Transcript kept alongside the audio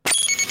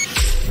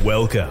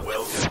Welcome to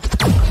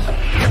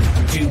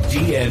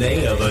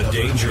DNA of a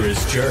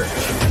Dangerous Church.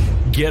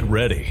 Get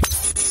ready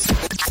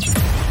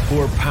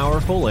for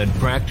powerful and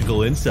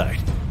practical insight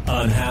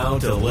on how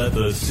to let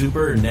the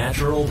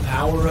supernatural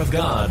power of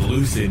God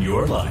loose in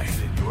your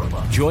life.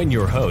 Join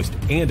your host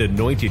and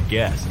anointed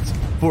guests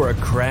for a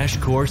crash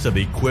course of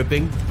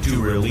equipping to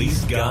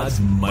release God's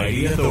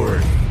mighty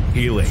authority,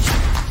 healing,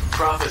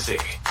 prophecy,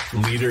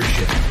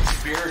 leadership,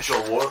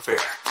 spiritual warfare,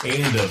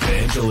 and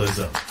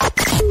evangelism.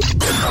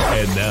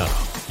 And now,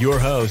 your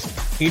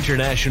host,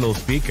 international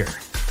speaker,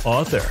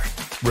 author,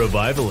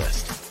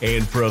 revivalist,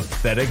 and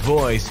prophetic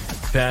voice,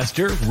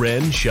 Pastor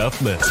Ren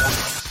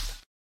Schuffman.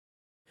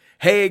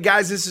 Hey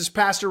guys, this is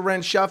Pastor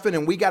Ren Schuffman,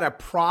 and we got a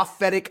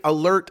prophetic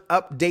alert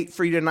update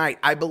for you tonight.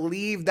 I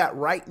believe that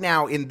right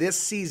now in this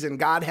season,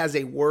 God has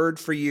a word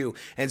for you,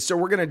 and so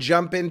we're going to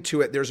jump into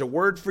it. There's a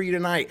word for you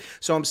tonight.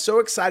 So I'm so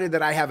excited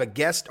that I have a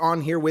guest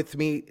on here with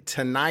me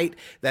tonight.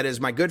 That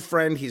is my good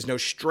friend. He's no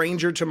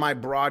stranger to my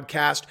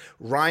broadcast.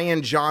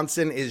 Ryan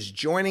Johnson is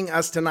joining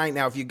us tonight.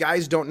 Now, if you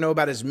guys don't know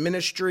about his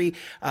ministry,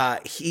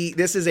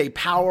 this is a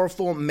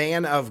powerful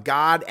man of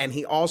God, and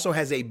he also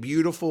has a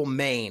beautiful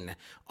mane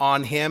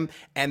on him,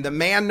 and the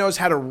man knows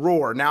how to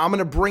roar. Now I'm going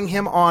to bring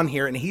him on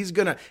here, and he's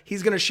going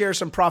to share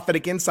some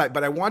prophetic insight,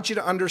 but I want you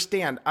to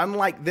understand,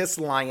 unlike this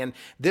lion,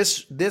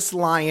 this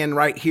lion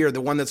right here,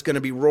 the one that's going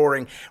to be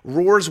roaring,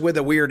 roars with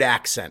a weird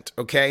accent,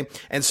 okay?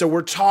 And so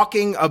we're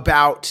talking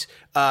about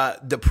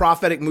the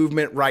prophetic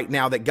movement right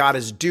now that God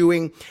is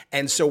doing.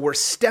 And so we're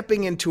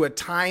stepping into a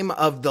time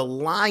of the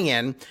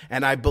lion,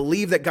 and I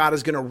believe that God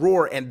is going to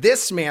roar. And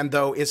this man,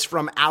 though, is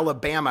from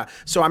Alabama.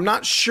 So I'm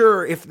not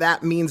sure if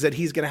that means that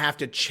he's going to have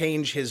to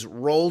change his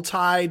roll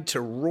tide to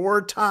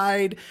roar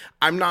tide.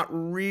 I'm not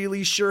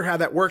really sure how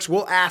that works.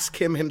 We'll ask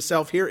him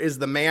himself. Here is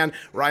the man,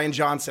 Ryan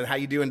Johnson. How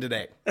you doing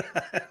today?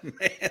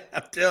 Man,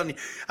 I'm telling you,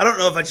 I don't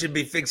know if I should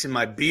be fixing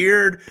my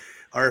beard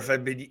or if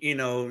I'd be,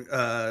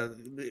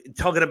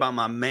 talking about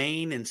my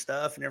mane and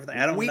stuff and everything.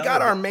 I don't know. We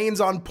got our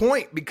manes on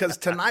point because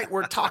tonight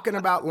we're talking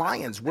about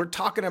lions. We're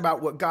talking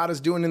about what God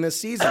is doing in this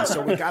season.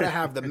 So we got to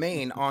have the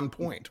mane on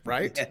point,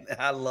 right? Man,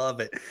 I love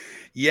it.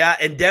 Yeah,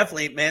 and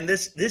definitely, man,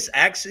 this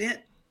accent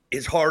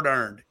is hard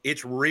earned.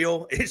 It's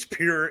real. It's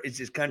pure. It's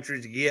as country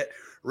as you get.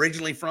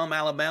 Originally from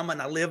Alabama,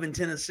 and I live in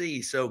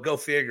Tennessee. So go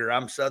figure.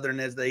 I'm Southern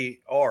as they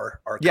are.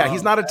 Yeah,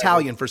 he's not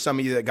Italian for some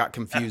of you that got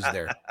confused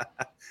there.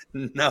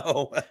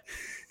 No,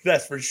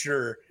 that's for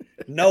sure.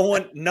 No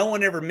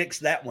one ever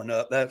mixed that one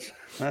up. That's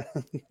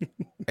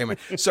Amen.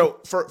 So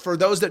for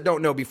those that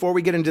don't know, before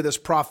we get into this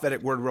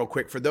prophetic word real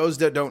quick, for those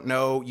that don't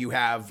know, you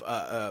have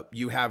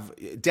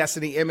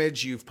Destiny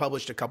Image. You've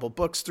published a couple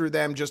books through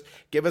them. Just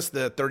give us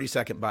the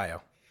 30-second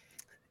bio.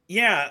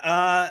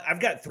 Yeah,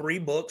 I've got 3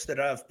 books that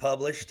I've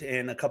published,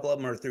 and a couple of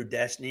them are through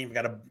Destiny. I've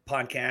got a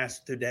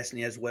podcast through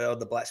Destiny as well,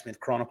 the Blacksmith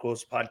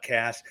Chronicles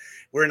podcast.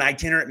 We're an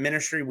itinerant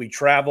ministry. We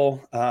travel.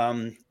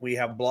 We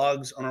have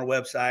blogs on our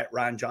website,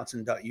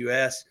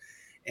 ryanjohnson.us.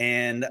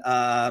 And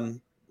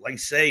like I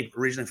say,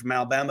 originally from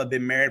Alabama,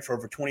 been married for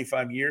over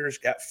 25 years,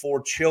 got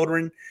 4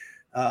 children.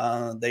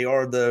 They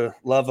are the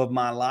love of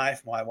my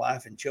life, my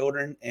wife and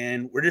children.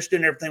 And we're just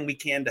doing everything we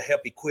can to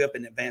help equip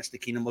and advance the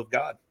kingdom of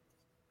God.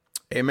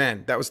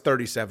 Amen. That was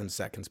 37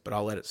 seconds, but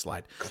I'll let it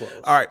slide. Close.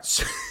 All right.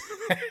 So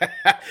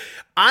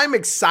I'm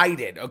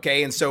excited,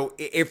 okay? And so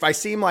if I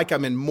seem like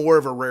I'm in more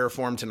of a rare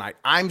form tonight,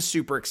 I'm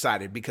super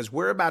excited because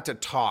we're about to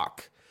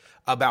talk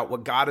about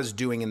what God is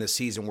doing in this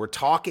season. We're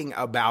talking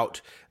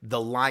about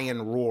the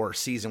lion roar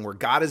season where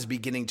God is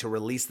beginning to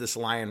release this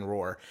lion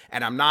roar.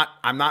 And I'm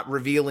not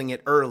revealing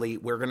it early.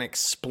 We're going to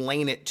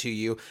explain it to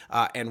you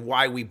and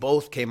why we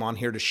both came on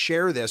here to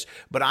share this.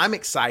 But I'm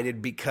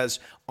excited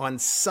because on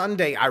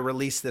Sunday, I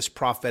released this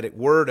prophetic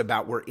word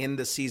about we're in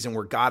the season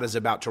where God is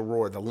about to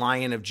roar. The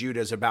Lion of Judah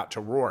is about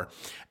to roar.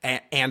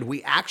 And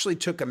we actually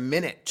took a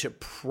minute to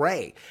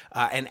pray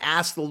and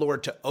ask the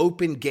Lord to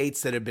open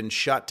gates that have been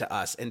shut to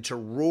us and to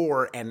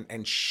roar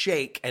and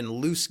shake and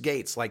loose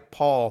gates like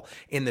Paul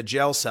in the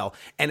jail cell.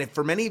 And if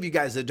for many of you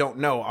guys that don't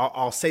know,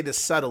 I'll say this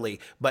subtly,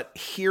 but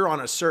here on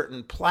a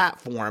certain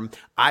platform,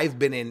 I've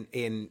been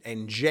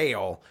in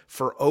jail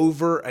for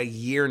over a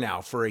year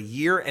now. For a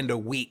year and a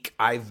week,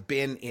 I've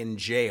been in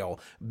jail,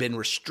 been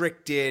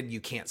restricted.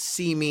 You can't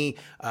see me.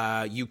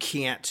 You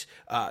can't.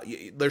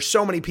 There's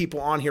so many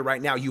people on here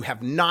right now. You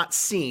have not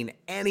seen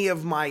any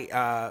of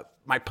my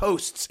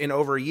posts in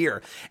over a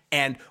year.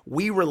 And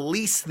we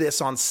released this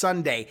on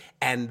Sunday,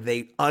 and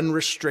they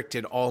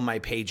unrestricted all my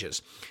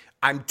pages.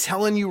 I'm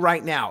telling you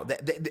right now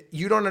that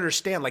you don't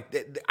understand.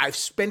 I've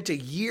spent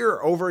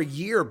over a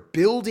year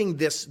building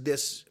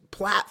this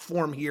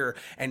platform here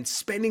and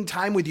spending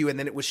time with you, and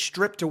then it was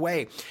stripped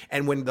away.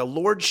 And when the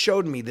Lord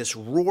showed me this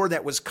roar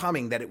that was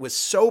coming, that it was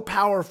so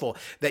powerful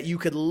that you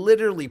could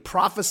literally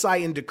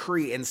prophesy and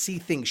decree and see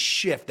things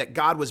shift, that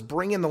God was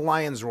bringing the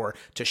lion's roar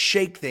to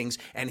shake things.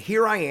 And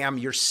here I am,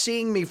 you're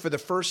seeing me for the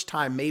first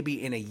time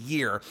maybe in a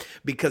year,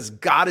 because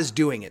God is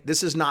doing it.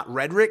 This is not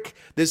rhetoric.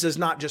 This is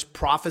not just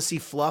prophecy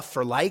fluff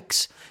for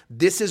likes.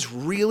 This is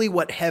really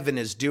what heaven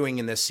is doing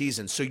in this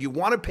season. So you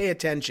want to pay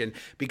attention,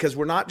 because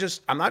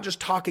I'm not just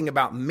talking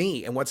about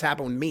me and what's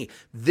happened with me.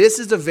 This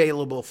is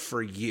available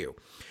for you.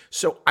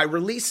 So I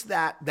released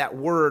that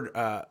word,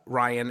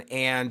 Ryan,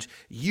 and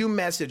you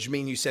messaged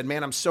me and you said,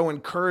 man, I'm so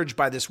encouraged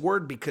by this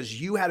word,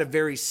 because you had a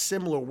very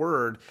similar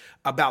word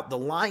about the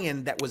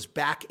lion that was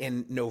back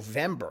in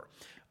November.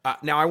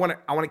 Now I want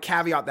to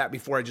caveat that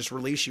before I just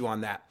release you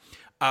on that.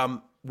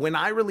 When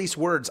I release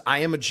words, I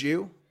am a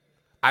Jew.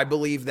 I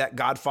believe that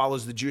God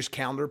follows the Jewish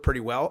calendar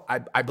pretty well.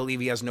 I believe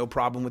he has no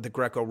problem with the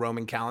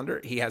Greco-Roman calendar.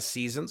 He has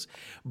seasons.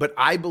 But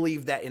I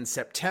believe that in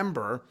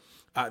September,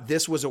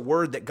 this was a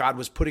word that God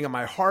was putting on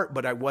my heart,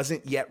 but I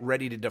wasn't yet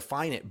ready to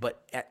define it.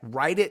 But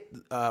right at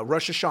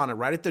Rosh Hashanah,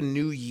 right at the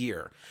new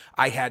year,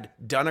 I had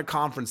done a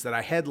conference that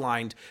I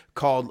headlined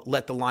called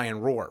Let the Lion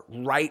Roar,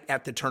 right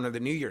at the turn of the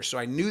new year. So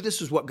I knew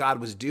this was what God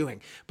was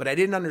doing, but I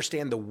didn't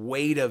understand the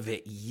weight of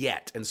it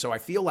yet. And so I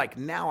feel like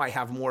now I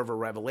have more of a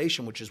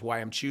revelation, which is why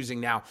I'm choosing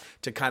now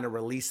to kind of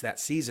release that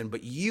season.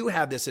 But you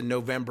had this in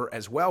November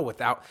as well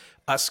without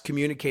us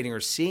communicating or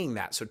seeing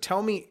that. So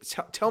tell me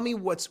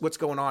what's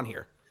going on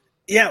here.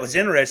 Yeah, it was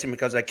interesting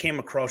because I came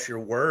across your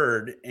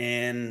word,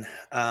 and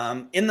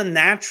in the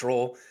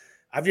natural,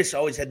 I've just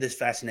always had this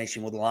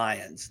fascination with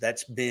lions.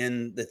 That's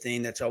been the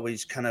thing that's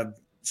always kind of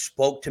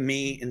spoke to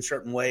me in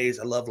certain ways.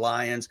 I love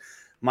lions.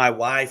 My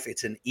wife,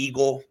 it's an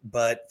eagle,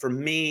 but for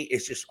me,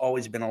 it's just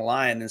always been a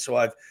lion. And so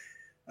I've,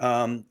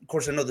 of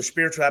course, I know the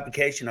spiritual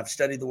application. I've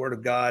studied the word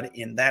of God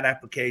in that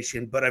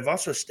application, but I've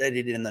also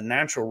studied it in the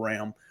natural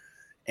realm.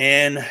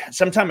 And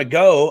some time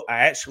ago, I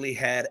actually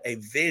had a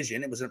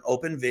vision. It was an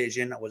open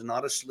vision. I was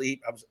not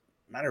asleep.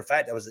 Matter of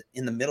fact, I was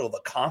in the middle of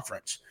a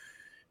conference.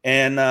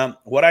 And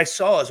what I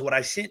saw is what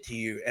I sent to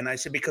you. And I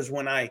said, because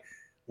when I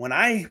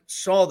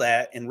saw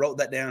that and wrote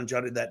that down,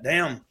 jotted that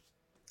down,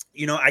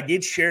 I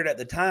did share it at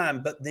the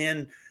time. But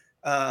then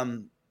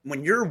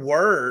when your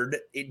word,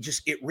 it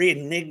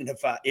reignited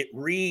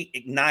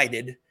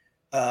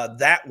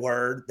that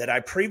word that I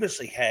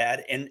previously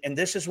had. And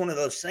this is one of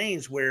those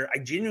things where I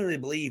genuinely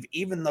believe,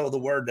 even though the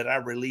word that I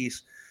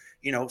released,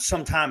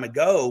 some time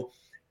ago,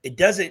 it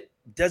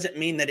doesn't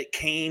mean that it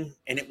came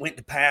and it went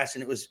to pass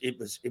and it was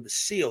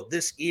sealed.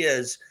 This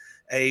is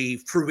a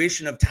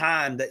fruition of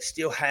time that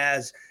still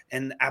has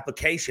an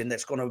application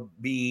that's going to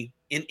be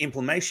in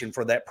implementation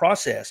for that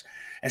process.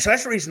 And so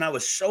that's the reason I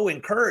was so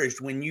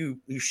encouraged when you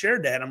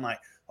shared that. I'm like,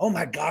 oh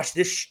my gosh,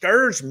 this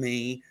stirs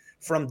me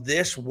from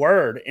this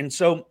word. And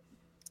so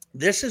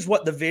this is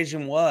what the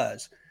vision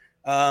was.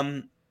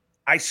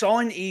 I saw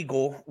an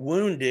eagle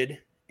wounded,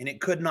 and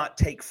it could not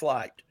take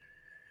flight.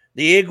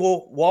 The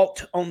eagle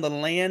walked on the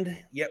land,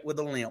 yet with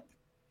a limp.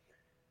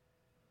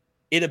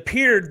 It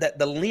appeared that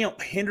the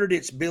limp hindered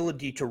its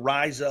ability to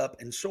rise up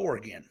and soar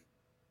again.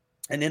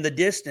 And in the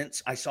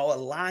distance, I saw a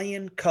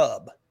lion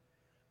cub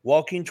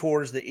walking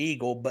towards the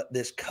eagle, but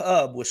this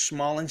cub was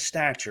small in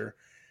stature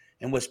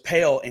and was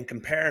pale in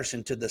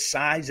comparison to the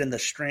size and the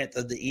strength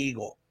of the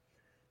eagle.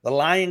 The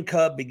lion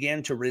cub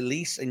began to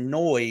release a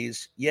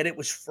noise, yet it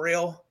was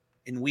frail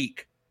and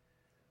weak.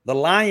 The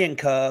lion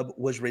cub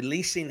was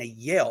releasing a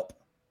yelp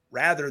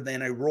rather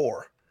than a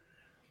roar.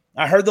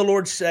 I heard the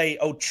Lord say,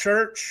 "O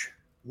church,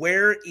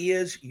 where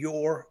is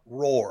your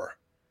roar?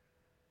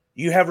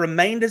 You have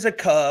remained as a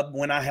cub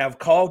when I have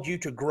called you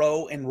to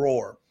grow and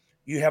roar.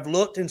 You have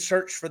looked and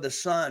searched for the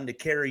sun to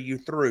carry you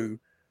through,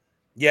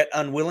 yet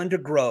unwilling to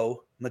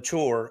grow,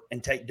 mature,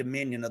 and take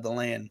dominion of the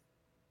land.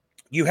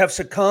 You have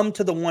succumbed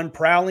to the one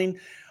prowling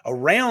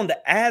around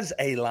as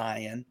a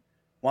lion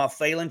while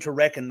failing to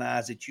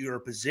recognize that you are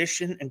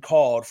positioned and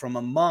called from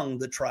among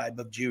the tribe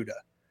of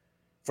Judah.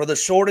 For the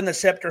sword and the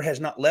scepter has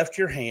not left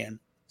your hand.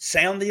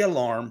 Sound the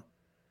alarm.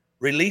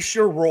 Release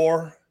your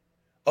roar.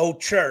 O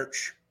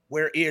church,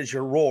 where is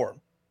your roar?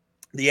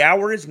 The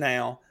hour is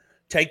now.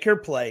 Take your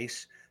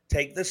place.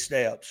 Take the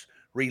steps.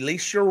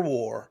 Release your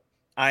roar.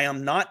 I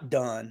am not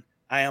done.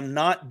 I am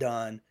not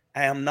done.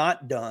 I am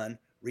not done.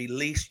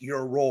 Release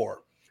your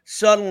roar."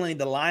 Suddenly,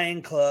 the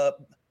lion cub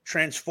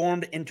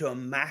transformed into a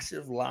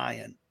massive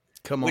lion,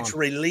 which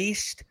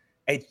released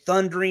a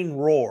thundering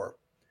roar.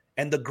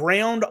 And the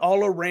ground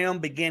all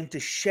around began to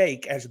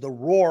shake as the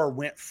roar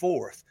went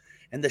forth.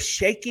 And the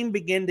shaking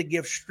began to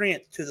give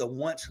strength to the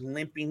once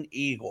limping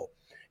eagle.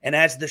 And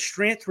as the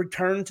strength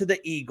returned to the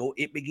eagle,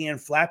 it began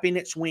flapping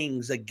its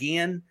wings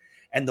again.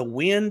 And the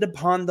wind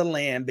upon the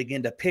land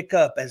began to pick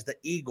up as the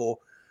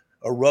eagle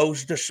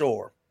arose to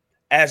soar.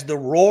 As the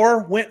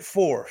roar went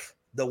forth,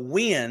 the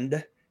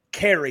wind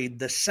carried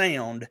the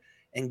sound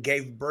and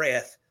gave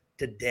breath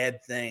to dead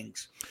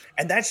things.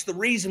 And that's the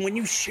reason when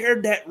you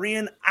shared that,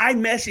 Ren, I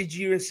messaged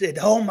you and said,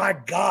 oh my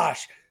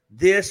gosh,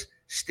 this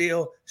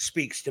still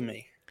speaks to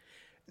me.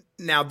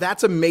 Now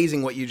that's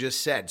amazing what you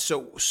just said.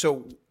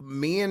 So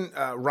me and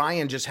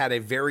Ryan just had a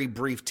very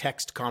brief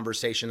text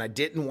conversation. I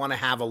didn't want to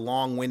have a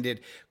long-winded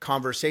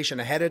conversation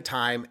ahead of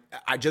time.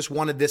 I just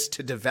wanted this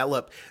to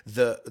develop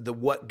the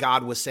what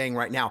God was saying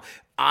right now.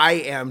 I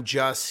am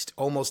just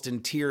almost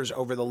in tears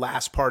over the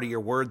last part of your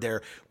word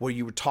there, where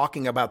you were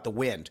talking about the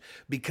wind,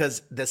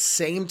 because the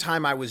same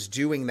time I was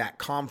doing that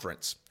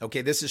conference,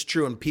 okay, this is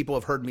true, and people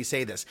have heard me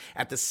say this,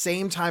 at the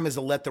same time as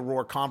the Let the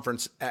Roar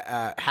conference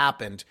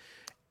happened,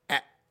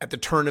 at the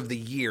turn of the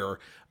year,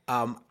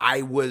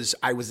 I was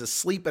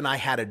asleep and I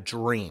had a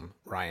dream,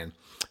 Ryan,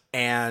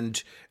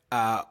 and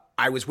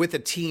I was with a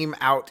team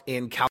out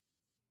in California.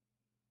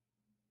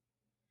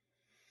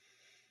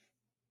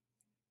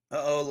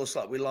 Uh-oh, looks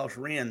like we lost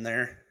Ren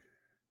there.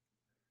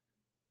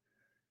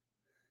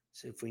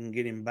 See if we can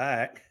get him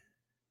back.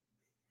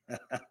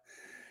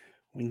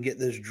 We can get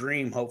this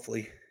dream,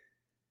 hopefully.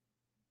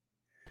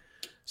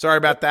 Sorry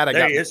about that.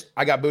 There he is.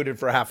 I got booted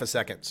for a half a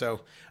second.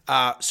 So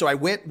I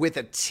went with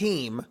a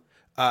team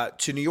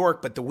to New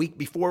York, but the week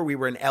before we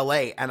were in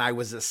LA and I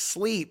was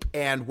asleep.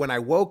 And when I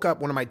woke up,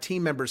 one of my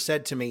team members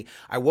said to me,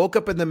 I woke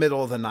up in the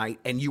middle of the night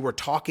and you were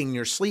talking in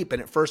your sleep. And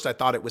at first I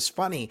thought it was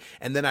funny.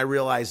 And then I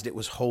realized it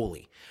was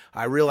holy.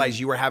 I realized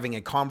you were having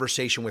a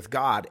conversation with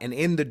God, and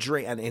in the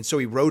dream, and so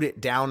he wrote it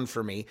down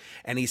for me.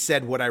 And he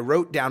said, what I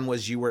wrote down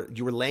was you were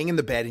laying in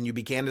the bed and you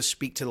began to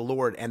speak to the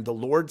Lord. And the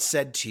Lord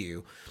said to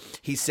you,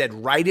 he said,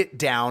 write it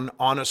down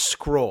on a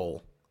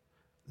scroll.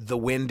 The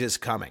wind is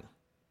coming.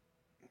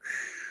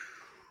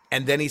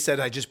 And then he said,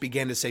 I just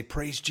began to say,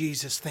 praise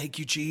Jesus. Thank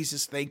you,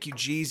 Jesus. Thank you,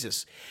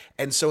 Jesus.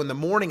 And so in the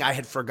morning, I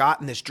had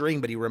forgotten this dream,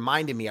 but he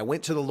reminded me. I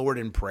went to the Lord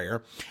in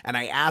prayer and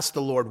I asked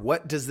the Lord,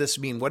 what does this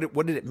mean? What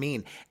did it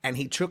mean? And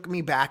he took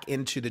me back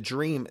into the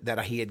dream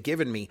that he had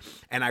given me.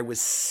 And I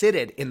was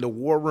seated in the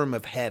war room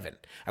of heaven.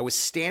 I was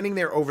standing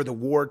there over the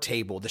war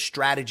table, the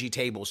strategy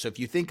table. So if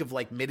you think of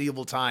like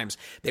medieval times,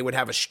 they would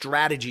have a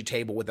strategy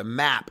table with a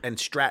map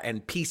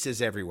and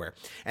pieces everywhere.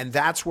 And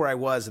that's where I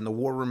was, in the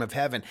war room of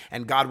heaven.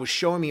 And God was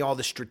showing me all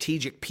the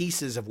strategic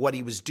pieces of what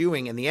he was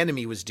doing and the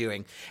enemy was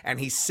doing. And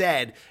he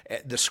said,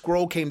 the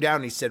scroll came down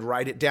and he said,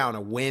 write it down.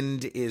 A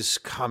wind is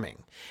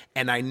coming.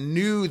 And I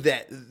knew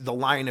that the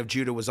Lion of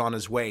Judah was on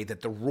his way, that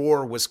the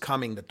roar was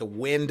coming, that the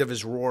wind of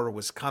his roar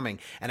was coming.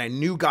 And I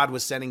knew God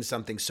was sending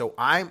something. So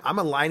I'm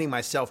aligning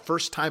myself.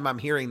 First time I'm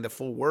hearing the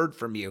full word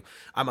from you,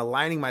 I'm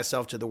aligning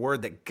myself to the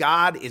word that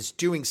God is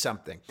doing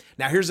something.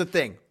 Now, here's the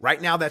thing.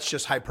 Right now, that's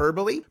just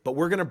hyperbole, but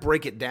we're going to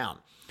break it down.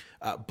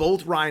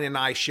 Both Ryan and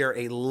I share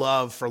a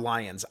love for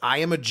lions. I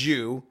am a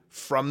Jew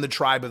from the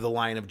tribe of the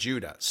Lion of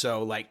Judah.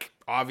 So like,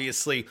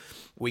 obviously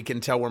we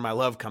can tell where my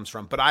love comes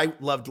from, but I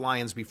loved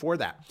lions before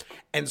that.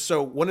 And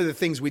so one of the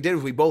things we did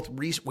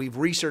is we've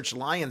researched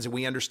lions and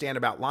we understand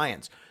about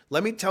lions.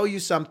 Let me tell you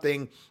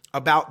something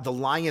about the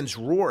lion's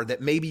roar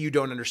that maybe you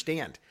don't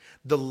understand.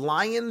 The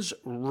lion's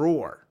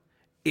roar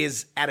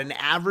is at an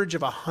average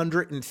of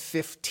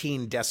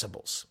 115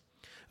 decibels.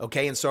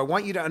 Okay, and so I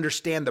want you to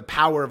understand the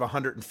power of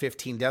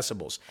 115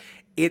 decibels.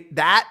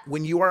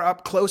 When you are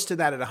up close to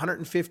that at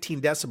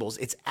 115 decibels,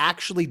 it's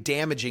actually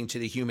damaging to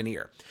the human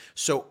ear.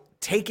 So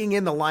taking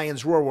in the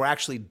lion's roar will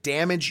actually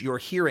damage your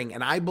hearing.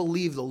 And I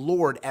believe the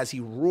Lord, as he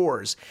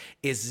roars,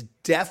 is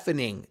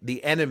deafening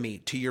the enemy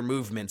to your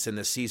movements in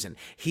this season.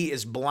 He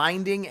is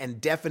blinding and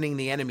deafening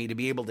the enemy to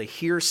be able to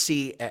hear,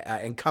 see,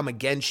 and come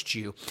against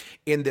you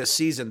in this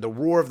season. The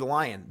roar of the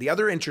lion. The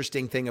other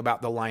interesting thing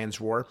about the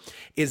lion's roar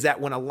is that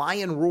when a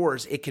lion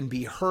roars, it can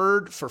be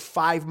heard for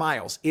 5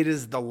 miles. It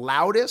is the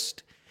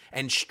loudest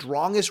and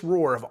strongest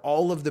roar of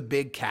all of the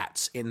big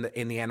cats in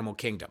the animal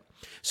kingdom.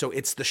 So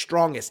it's the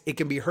strongest. It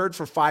can be heard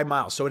for 5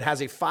 miles. So it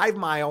has a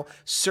 5-mile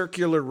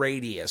circular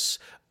radius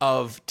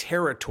of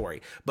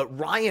territory. But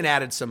Ryan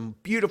added some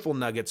beautiful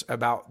nuggets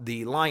about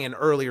the lion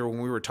earlier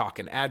when we were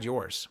talking. Add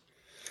yours.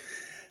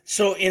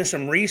 So in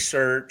some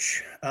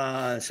research,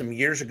 some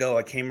years ago,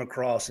 I came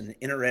across an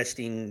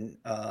interesting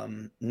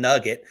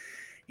nugget.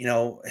 You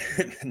know,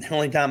 the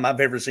only time I've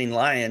ever seen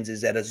lions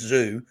is at a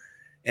zoo.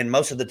 And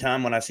most of the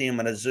time when I see them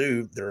at a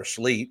zoo, they're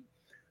asleep.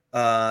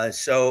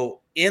 So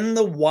in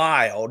the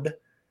wild,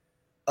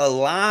 a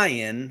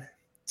lion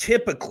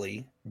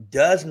typically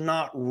does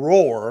not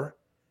roar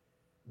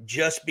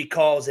just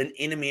because an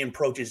enemy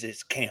approaches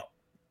its camp.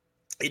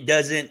 It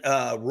doesn't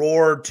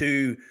roar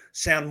to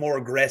sound more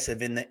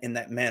aggressive in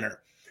that manner.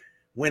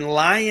 When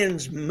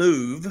lions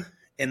move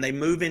and they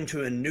move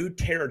into a new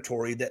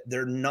territory that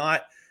they're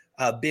not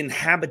been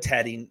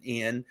habitating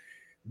in,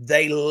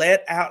 they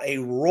let out a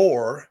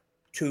roar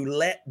to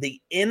let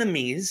the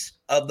enemies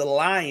of the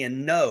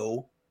lion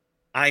know,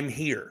 I'm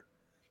here.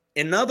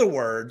 In other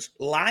words,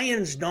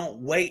 lions don't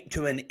wait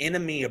till an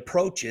enemy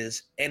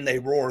approaches and they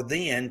roar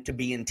then to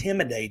be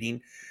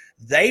intimidating.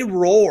 They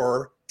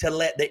roar to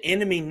let the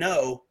enemy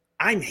know,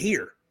 I'm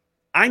here.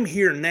 I'm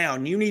here now,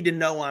 and you need to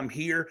know I'm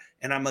here,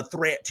 and I'm a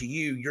threat to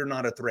you. You're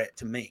not a threat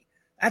to me.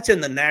 That's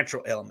in the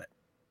natural element.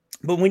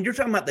 But when you're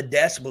talking about the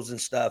decibels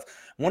and stuff,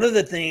 one of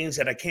the things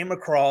that I came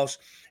across,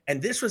 and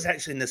this was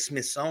actually in the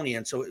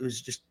Smithsonian, so it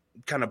was just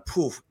kind of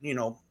poof,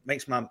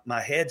 makes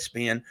my head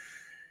spin.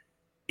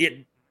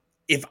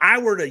 If I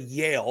were to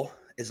yell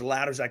as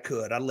loud as I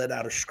could, I let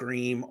out a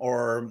scream,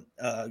 or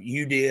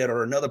you did,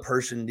 or another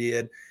person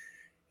did,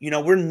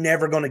 we're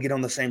never going to get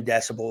on the same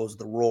decibel as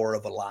the roar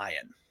of a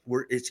lion.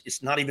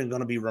 It's not even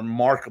going to be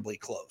remarkably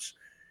close.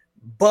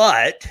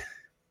 But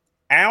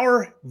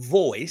our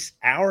voice,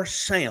 our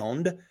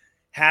sound,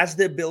 has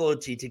the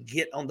ability to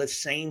get on the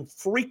same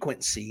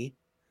frequency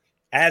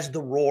as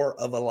the roar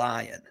of a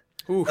lion.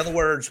 Oof. In other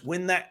words,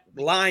 when that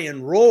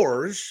lion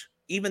roars,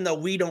 even though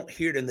we don't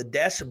hear it in the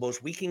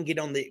decibels, we can get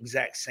on the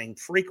exact same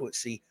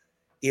frequency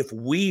if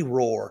we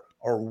roar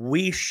or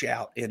we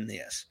shout in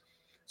this.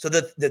 So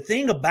the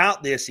thing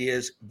about this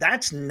is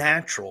that's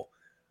natural.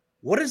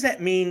 What does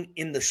that mean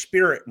in the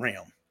spirit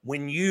realm?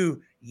 When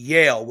you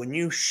yell, when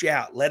you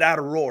shout, let out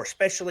a roar,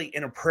 especially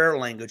in a prayer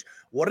language,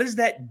 what is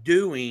that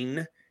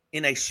doing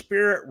in a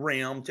spirit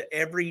realm to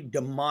every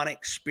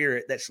demonic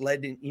spirit that's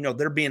led in,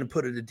 they're being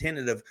put at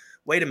attentive of,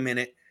 wait a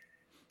minute,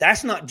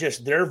 that's not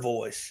just their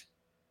voice.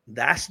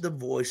 That's the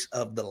voice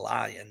of the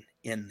lion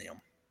in them.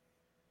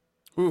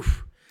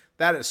 Oof,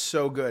 that is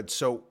so good.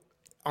 So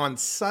on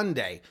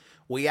Sunday,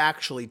 we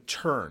actually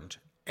turned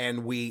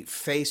and we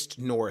faced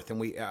north, and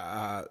we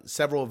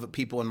several of the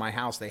people in my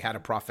house, they had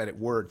a prophetic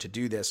word to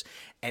do this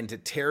and to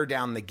tear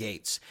down the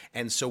gates.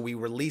 And so we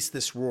released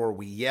this roar,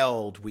 we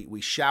yelled,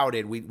 we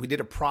shouted, we did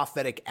a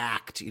prophetic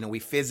act. We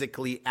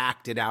physically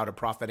acted out a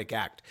prophetic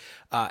act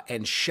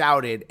and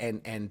shouted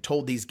and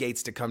told these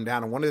gates to come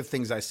down. And one of the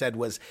things I said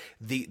was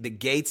the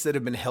gates that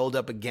have been held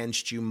up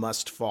against you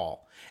must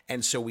fall.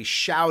 And so we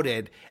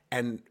shouted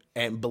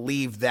and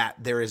believe that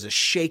there is a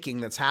shaking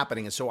that's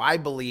happening. And so I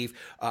believe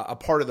a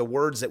part of the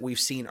words that we've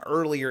seen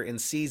earlier in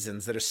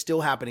seasons that are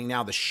still happening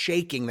now, the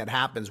shaking that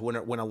happens when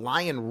a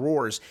lion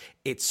roars,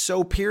 it's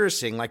so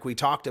piercing, like we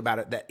talked about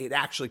it, that it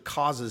actually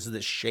causes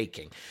this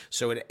shaking.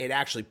 So it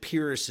actually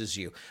pierces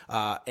you.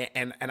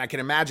 And I can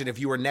imagine if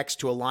you were next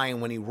to a lion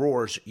when he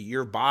roars,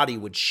 your body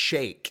would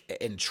shake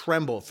and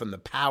tremble from the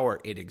power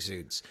it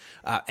exudes.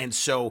 And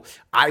so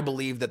I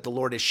believe that the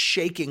Lord is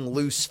shaking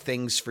loose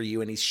things for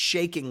you, and he's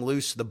shaking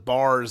loose the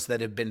bars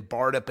that have been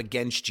barred up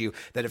against you,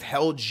 that have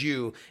held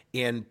you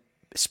in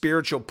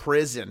spiritual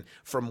prison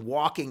from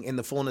walking in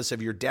the fullness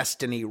of your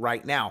destiny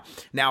right now.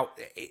 Now,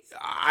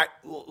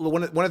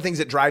 one of the things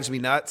that drives me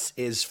nuts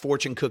is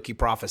fortune cookie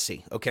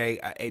prophecy,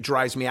 okay? It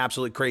drives me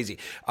absolutely crazy.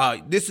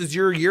 This is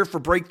your year for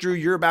breakthrough.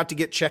 You're about to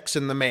get checks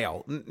in the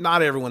mail.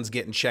 Not everyone's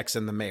getting checks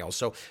in the mail.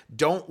 So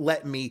don't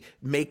let me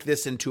make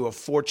this into a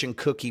fortune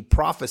cookie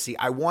prophecy.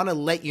 I want to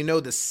let you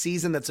know the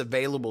season that's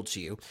available to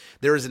you.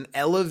 There is an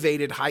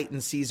elevated,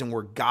 heightened season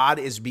where God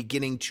is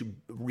beginning to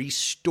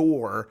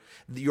restore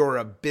your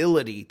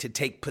ability to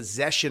take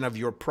possession of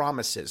your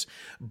promises.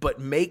 But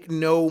make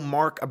no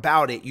mark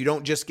about it, you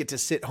don't just get to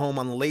sit home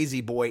on the lazy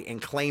boy and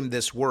claim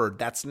this word.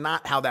 That's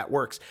not how that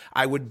works.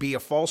 I would be a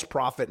false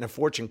prophet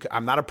and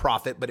I'm not a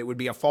prophet, but it would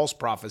be a false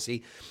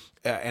prophecy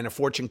and a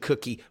fortune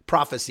cookie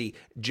prophecy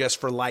just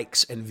for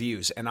likes and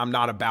views. And I'm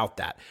not about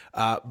that.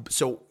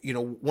 So,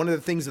 one of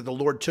the things that the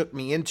Lord took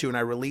me into and I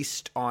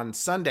released on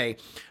Sunday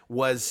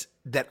was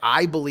that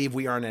I believe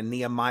we are in a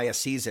Nehemiah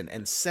season.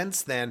 And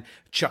since then,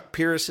 Chuck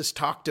Pierce has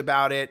talked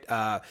about it.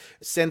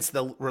 Since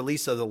the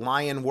release of the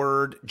Lion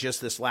Word just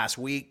this last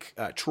week,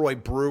 Troy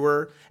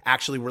Brewer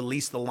actually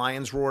released the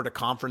Lion's Roar at a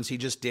conference he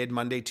just did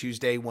Monday,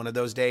 Tuesday, one of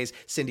those days.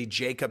 Cindy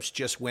Jacobs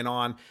just went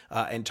on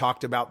and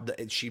talked about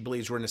she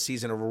believes we're in a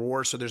season of a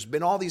roar. So there's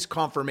been all these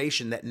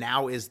confirmation that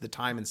now is the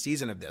time and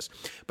season of this.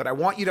 But I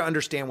want you to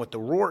understand what the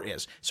roar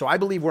is. So I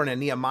believe we're in a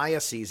Nehemiah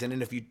season.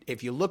 And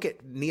if you look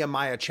at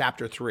Nehemiah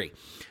chapter 3,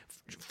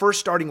 first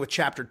starting with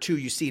chapter 2,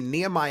 you see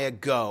Nehemiah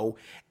go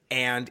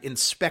and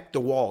inspect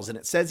the walls. And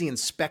it says he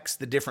inspects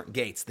the different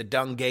gates, the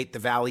dung gate, the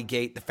valley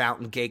gate, the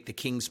fountain gate, the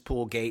king's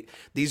pool gate.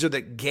 These are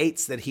the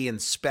gates that he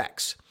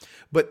inspects,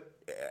 but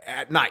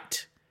at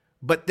night.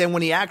 But then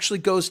when he actually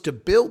goes to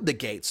build the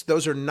gates,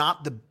 those are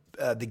not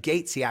the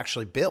gates he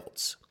actually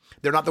builds.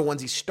 They're not the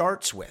ones he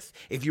starts with.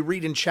 If you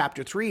read in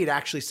chapter 3, it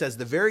actually says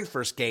the very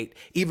first gate,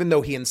 even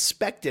though he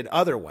inspected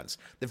other ones,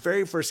 the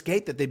very first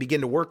gate that they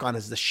begin to work on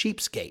is the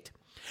sheep's gate.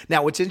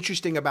 Now, what's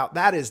interesting about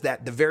that is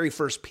that the very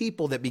first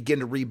people that begin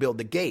to rebuild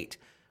the gate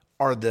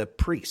are the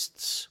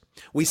priests.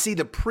 We see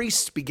the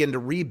priests begin to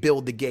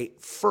rebuild the gate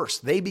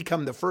first. They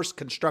become the first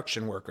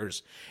construction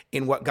workers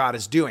in what God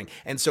is doing.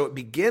 And so it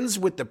begins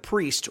with the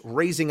priest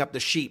raising up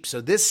the sheep.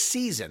 So this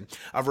season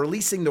of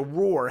releasing the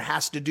roar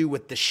has to do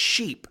with the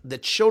sheep, the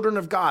children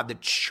of God, the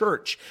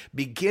church,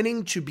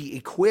 beginning to be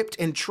equipped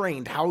and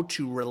trained how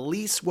to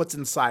release what's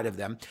inside of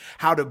them,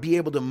 how to be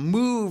able to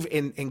move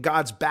in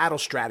God's battle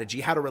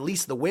strategy, how to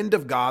release the wind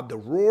of God, the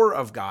roar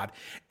of God,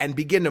 and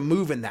begin to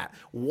move in that.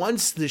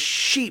 Once the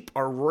sheep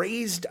are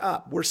raised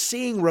up, we're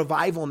seeing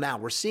revival now.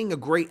 We're seeing a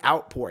great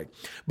outpouring.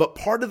 But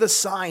part of the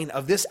sign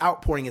of this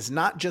outpouring is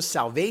not just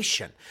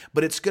salvation,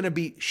 but it's going to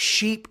be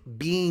sheep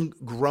being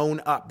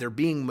grown up. They're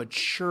being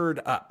matured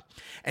up.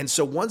 And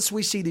so once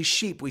we see these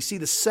sheep, we see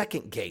the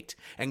second gate.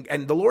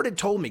 And the Lord had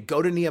told me,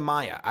 go to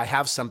Nehemiah. I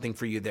have something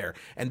for you there.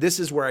 And this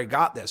is where I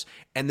got this.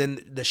 And then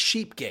the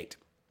sheep gate.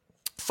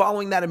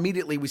 Following that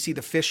immediately, we see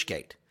the fish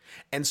gate.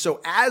 And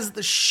so as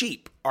the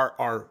sheep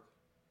are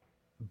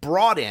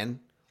brought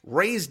in,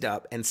 raised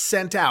up, and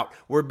sent out,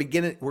 we're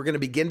going to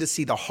begin to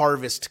see the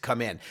harvest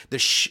come in. The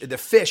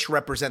fish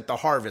represent the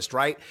harvest,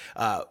 right?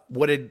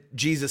 What did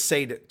Jesus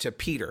say to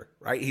Peter,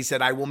 right? He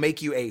said, I will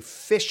make you a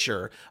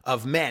fisher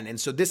of men. And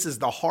so this is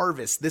the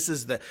harvest. This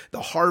is the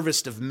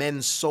harvest of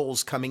men's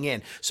souls coming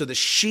in. So the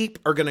sheep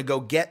are going to go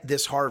get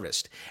this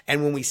harvest.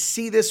 And when we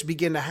see this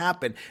begin to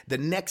happen, the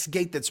next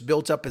gate that's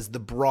built up is the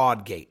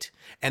broad gate.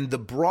 And the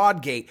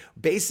broad gate,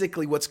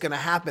 basically what's going to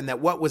happen, that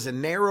what was a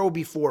narrow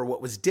before,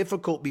 what was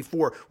difficult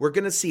before, we're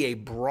going to see a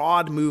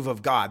broad move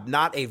of God,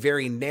 not a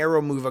very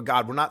narrow move of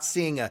God. We're not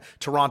seeing a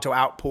Toronto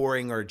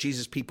outpouring or a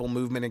Jesus People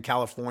movement in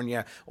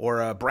California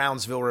or a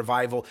Brownsville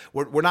revival.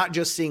 We're not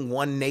just seeing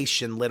one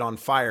nation lit on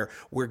fire.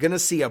 We're going to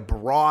see a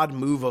broad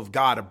move of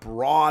God, a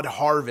broad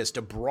harvest,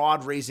 a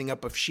broad raising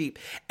up of sheep.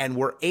 And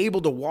we're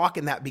able to walk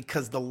in that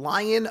because the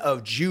Lion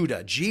of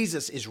Judah,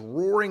 Jesus, is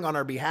roaring on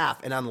our behalf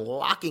and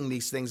unlocking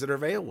these things that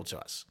are available to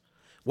us.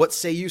 What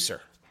say you,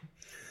 sir?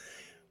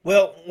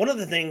 Well, one of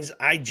the things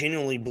I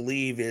genuinely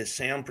believe is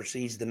sound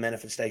precedes the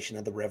manifestation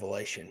of the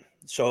revelation.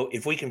 So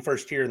if we can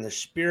first hear in the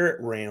spirit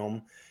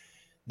realm,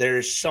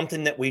 there's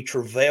something that we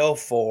travail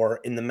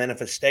for in the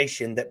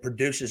manifestation that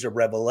produces a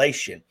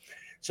revelation.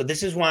 So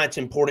this is why it's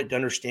important to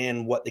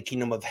understand what the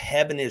kingdom of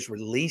heaven is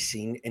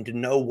releasing and to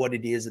know what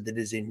it is that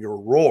is in your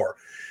roar.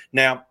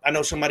 Now, I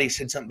know somebody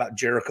said something about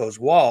Jericho's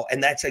wall,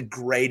 and that's a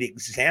great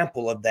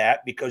example of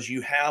that because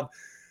you have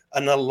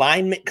an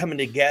alignment coming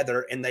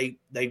together, and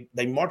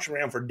they march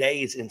around for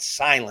days in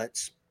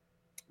silence,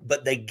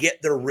 but they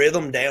get their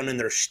rhythm down in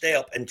their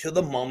step until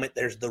the moment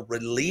there's the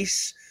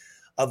release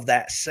of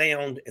that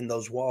sound, and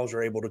those walls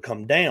are able to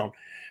come down.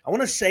 I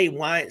want to say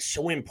why it's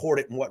so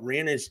important and what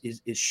Ren is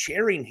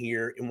sharing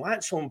here, and why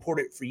it's so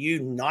important for you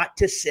not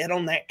to sit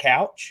on that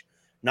couch,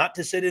 not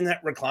to sit in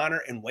that recliner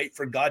and wait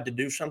for God to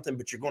do something,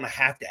 but you're going to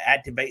have to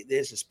activate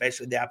this,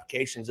 especially the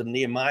applications of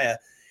Nehemiah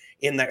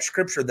in that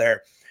scripture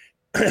there.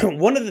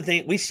 One of the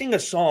things, we sing a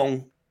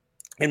song,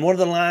 and one of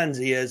the lines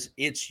is,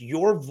 it's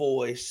your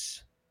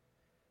voice,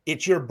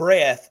 it's your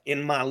breath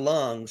in my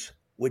lungs,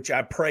 which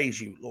I praise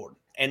you, Lord.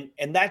 And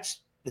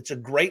it's a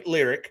great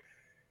lyric,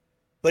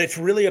 but it's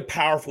really a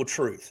powerful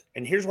truth.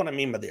 And here's what I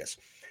mean by this.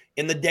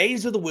 In the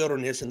days of the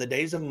wilderness, in the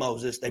days of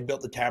Moses, they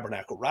built the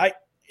tabernacle, right?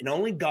 And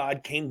only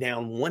God came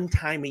down one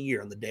time a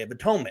year on the Day of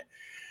Atonement.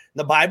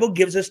 The Bible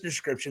gives us a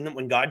description that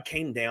when God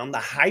came down, the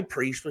high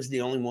priest was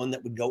the only one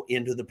that would go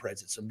into the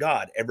presence of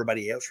God.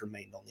 Everybody else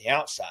remained on the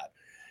outside.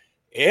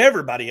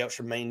 Everybody else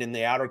remained in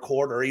the outer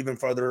court or even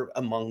further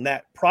among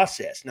that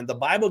process. Now, the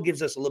Bible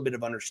gives us a little bit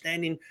of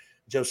understanding.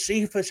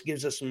 Josephus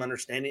gives us some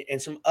understanding, and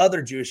some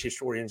other Jewish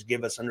historians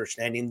give us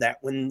understanding that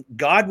when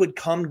God would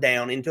come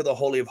down into the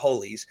Holy of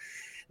Holies,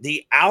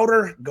 the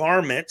outer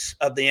garments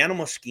of the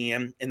animal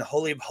skin in the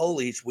Holy of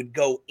Holies would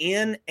go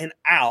in and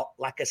out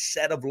like a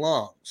set of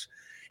lungs.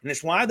 And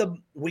it's why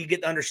we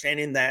get the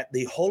understanding that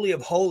the Holy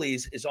of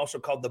Holies is also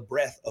called the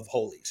breath of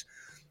holies.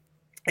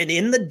 And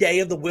in the day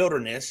of the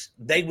wilderness,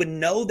 they would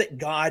know that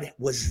God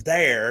was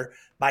there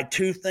by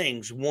two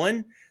things.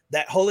 One,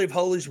 that Holy of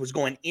Holies was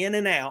going in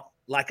and out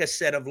like a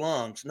set of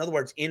lungs. In other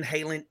words,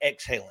 inhaling,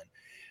 exhaling.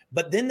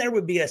 But then there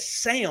would be a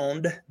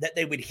sound that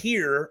they would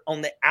hear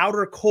on the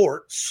outer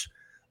courts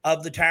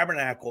of the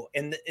tabernacle.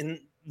 And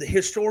the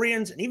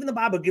historians, and even the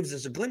Bible gives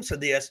us a glimpse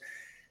of this,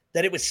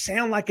 that it would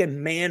sound like a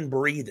man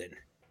breathing.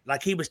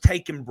 Like he was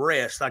taking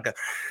breaths, like a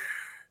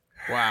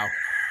wow.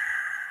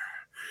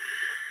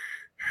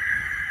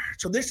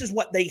 So this is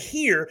what they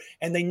hear,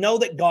 and they know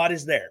that God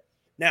is there.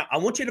 Now, I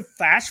want you to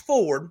fast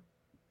forward,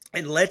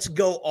 and let's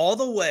go all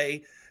the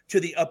way to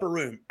the upper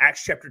room,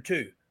 Acts chapter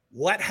 2.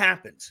 What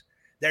happens?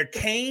 There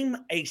came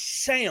a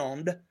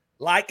sound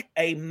like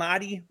a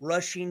mighty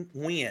rushing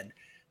wind.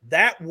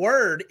 That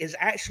word is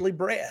actually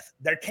breath.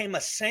 There came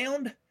a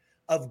sound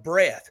of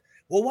breath.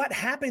 Well, what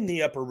happened in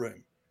the upper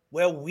room?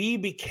 Well, we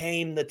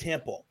became the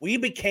temple. We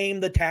became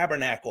the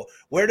tabernacle.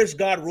 Where does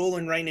God rule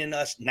and reign in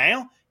us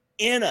now?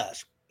 In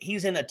us.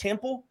 He's in a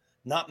temple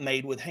not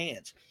made with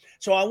hands.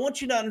 So I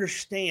want you to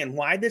understand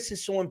why this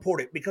is so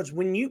important, because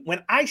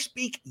when I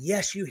speak,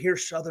 yes, you hear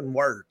Southern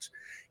words.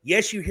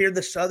 Yes, you hear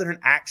the Southern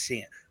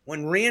accent.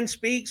 When Ren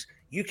speaks,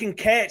 you can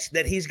catch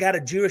that he's got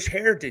a Jewish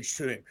heritage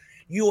to him.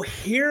 You'll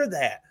hear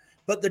that.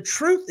 But the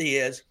truth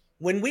is,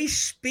 when we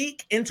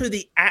speak into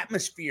the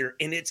atmosphere,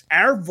 and it's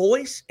our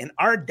voice and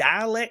our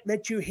dialect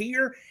that you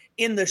hear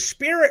in the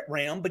spirit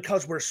realm,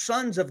 because we're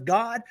sons of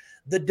God,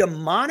 the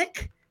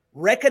demonic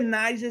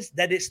recognizes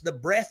that it's the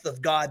breath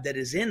of God that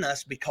is in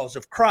us because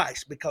of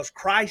Christ, because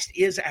Christ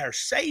is our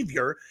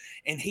Savior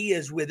and He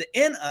is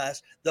within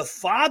us. The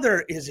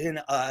Father is in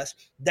us,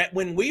 that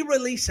when we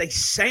release a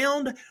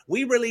sound,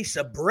 we release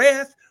a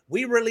breath,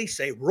 we release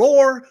a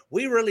roar,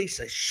 we release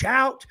a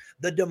shout,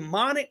 the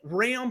demonic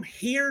realm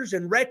hears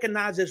and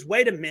recognizes,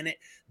 wait a minute,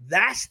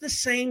 that's the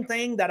same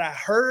thing that I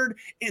heard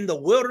in the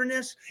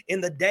wilderness in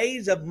the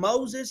days of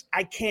Moses.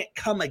 I can't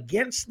come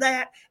against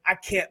that. I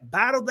can't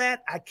battle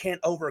that. I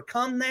can't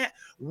overcome that.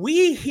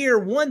 We hear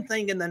one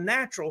thing in the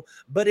natural,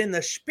 but in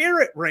the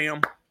spirit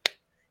realm,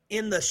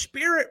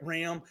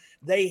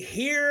 they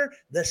hear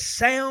the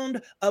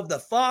sound of the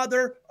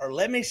Father, or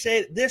let me say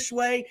it this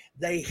way,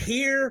 they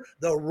hear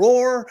the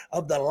roar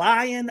of the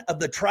Lion of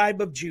the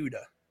tribe of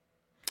Judah.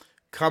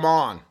 Come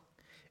on.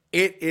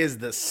 It is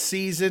the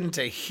season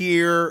to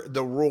hear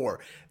the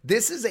roar.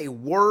 This is a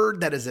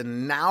word that is a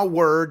now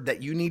word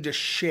that you need to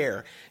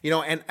share.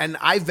 And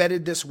I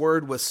vetted this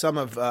word with some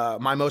of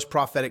my most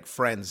prophetic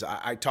friends.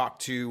 I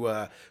talked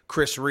to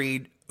Chris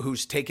Reed,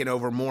 who's taken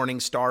over Morning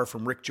Star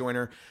from Rick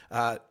Joyner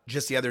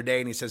just the other day,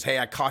 and he says, hey,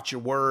 I caught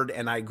your word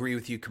and I agree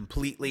with you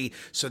completely.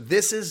 So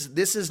this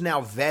is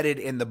now vetted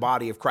in the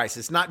body of Christ.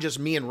 It's not just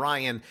me and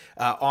Ryan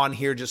on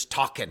here just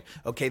talking.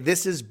 Okay,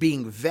 this is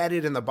being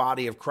vetted in the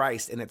body of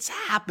Christ, and it's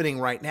happening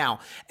right now.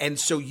 And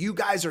so you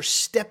guys are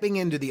stepping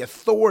into the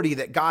authority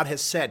that God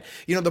has said.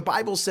 The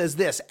Bible says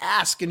this: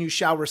 ask and you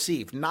shall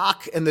receive,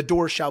 knock and the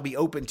door shall be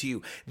open to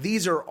you.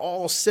 These are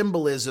all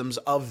symbolisms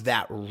of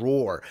that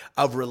roar,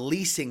 of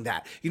releasing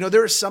that.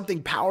 There is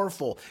something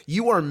powerful.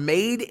 You are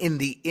made in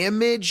the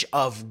image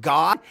of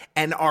God,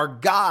 and our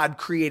God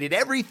created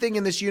everything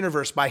in this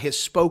universe by His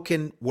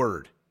spoken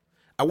word.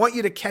 I want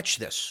you to catch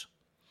this.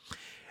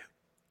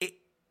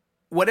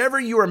 Whatever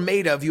you are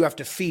made of, you have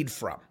to feed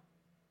from.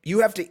 You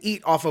have to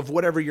eat off of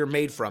whatever you're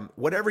made from.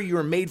 Whatever you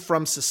are made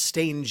from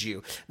sustains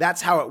you.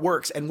 That's how it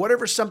works. And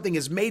whatever something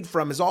is made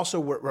from is also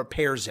what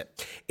repairs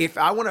it. If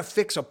I want to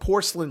fix a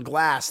porcelain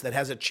glass that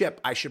has a chip,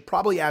 I should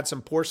probably add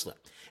some porcelain.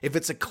 If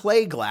it's a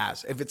clay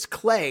glass, if it's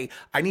clay,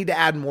 I need to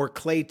add more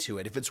clay to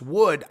it. If it's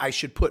wood, I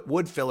should put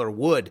wood filler,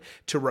 wood,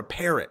 to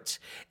repair it.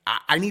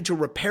 I need to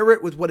repair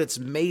it with what it's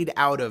made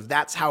out of.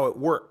 That's how it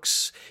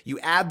works. You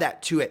add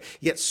that to it.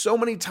 Yet so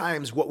many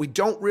times what we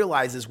don't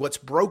realize is what's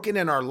broken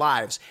in our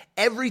lives.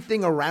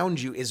 Everything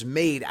around you is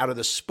made out of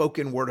the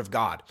spoken word of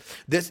God.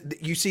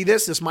 You see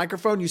this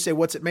microphone, you say,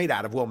 what's it made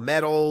out of? Well,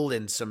 metal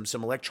and some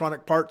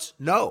electronic parts.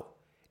 No.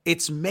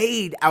 It's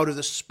made out of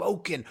the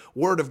spoken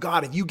word of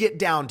God. If you get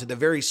down to the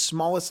very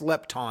smallest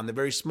lepton, the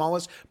very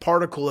smallest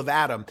particle of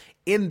atom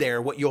in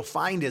there, what you'll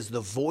find is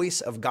the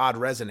voice of God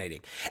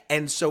resonating.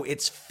 And so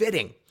it's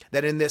fitting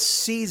that in this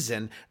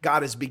season,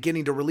 God is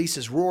beginning to release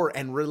His roar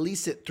and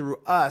release it through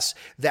us,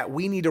 that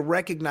we need to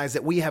recognize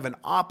that we have an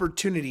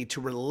opportunity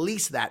to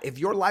release that. If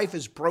your life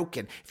is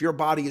broken, if your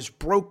body is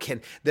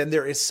broken, then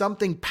there is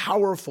something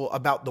powerful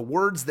about the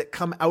words that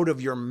come out of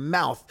your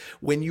mouth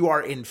when you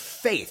are in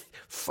faith,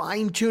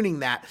 fine-tuning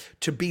that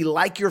to be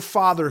like your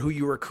Father who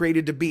you were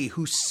created to be,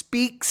 who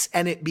speaks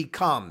and it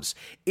becomes.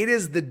 It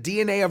is the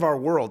DNA of our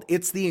world.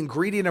 It's the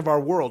ingredient of our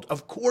world.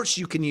 Of course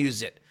you can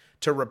use it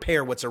to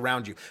repair what's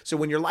around you. So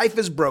when your life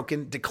is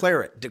broken,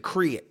 declare it,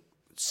 decree it,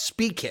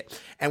 speak it.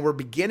 And we're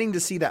beginning to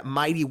see that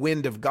mighty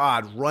wind of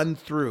God run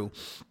through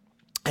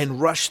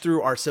and rush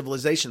through our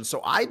civilization.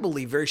 So I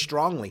believe very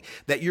strongly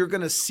that you're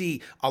going to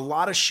see a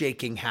lot of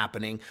shaking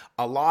happening,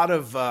 a lot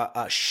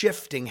of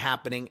shifting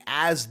happening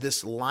as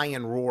this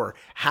lion roar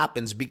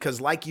happens. Because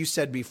like you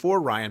said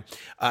before, Ryan,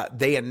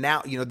 they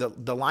announce,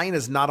 the lion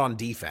is not on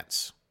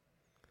defense.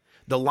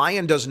 The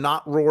lion does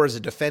not roar as a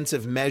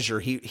defensive measure.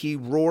 He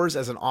roars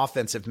as an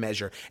offensive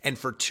measure. And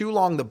for too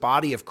long, the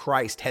body of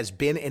Christ has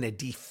been in a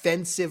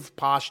defensive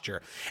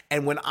posture.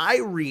 And when I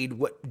read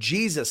what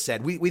Jesus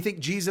said, we think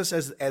Jesus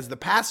as the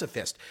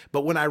pacifist.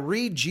 But when I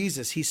read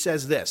Jesus, He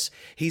says this.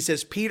 He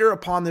says, Peter,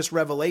 upon this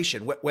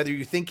revelation, whether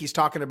you think He's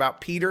talking about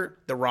Peter,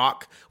 the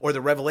rock, or the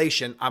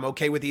revelation, I'm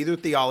okay with either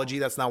theology.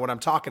 That's not what I'm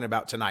talking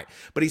about tonight.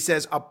 But He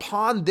says,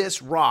 upon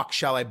this rock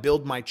shall I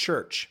build my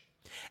church,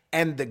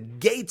 and the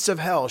gates of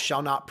hell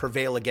shall not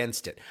prevail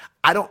against it.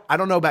 I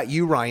don't know about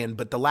you, Ryan,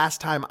 but the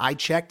last time I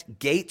checked,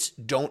 gates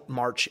don't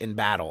march in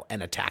battle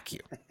and attack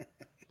you.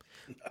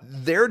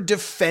 They're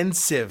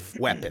defensive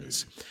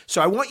weapons.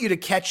 So I want you to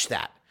catch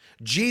that.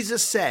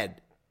 Jesus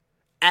said,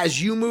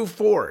 as you move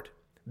forward,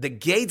 the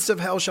gates of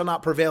hell shall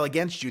not prevail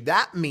against you.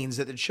 That means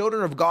that the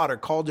children of God are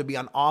called to be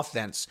on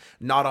offense,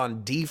 not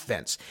on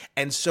defense.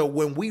 And so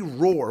when we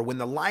roar, when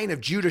the Lion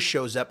of Judah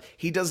shows up,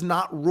 He does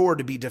not roar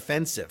to be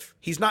defensive.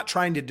 He's not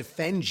trying to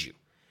defend you.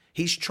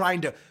 He's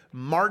trying to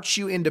march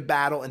you into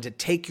battle and to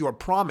take your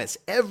promise.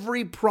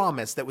 Every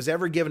promise that was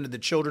ever given to the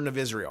children of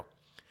Israel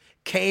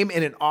came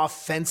in an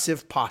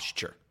offensive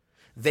posture.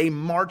 They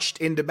marched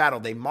into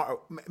battle.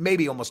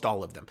 Maybe almost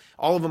all of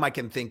them I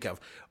can think of,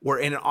 were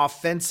in an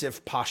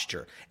offensive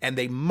posture, and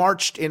they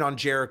marched in on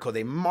Jericho.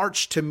 They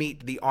marched to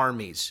meet the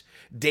armies.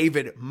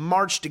 David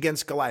marched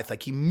against Goliath,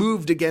 like he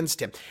moved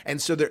against him. And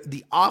so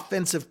the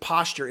offensive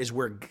posture is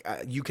where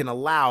you can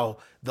allow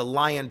the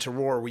lion to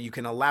roar, where you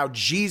can allow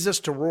Jesus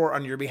to roar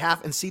on your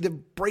behalf and see the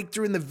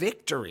breakthrough and the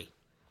victory.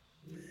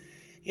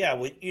 Yeah,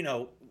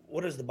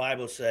 what does the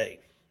Bible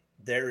say?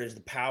 There is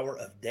the power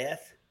of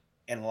death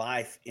and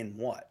life in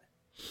what?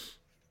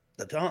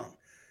 The tongue.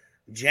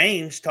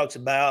 James talks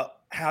about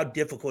how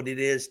difficult it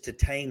is to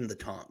tame the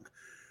tongue.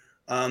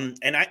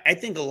 And I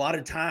think a lot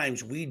of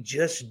times we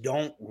just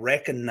don't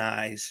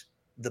recognize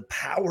the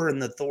power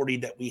and the authority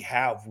that we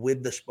have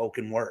with the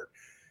spoken word.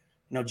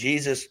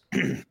 Jesus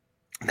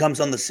comes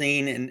on the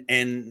scene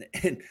and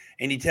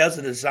he tells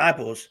the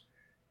disciples,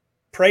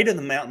 pray to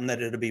the mountain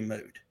that it'll be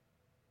moved.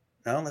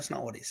 No, that's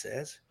not what he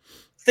says.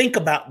 Think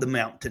about the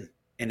mountain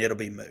and it'll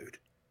be moved.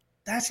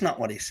 That's not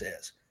what he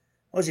says.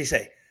 What does he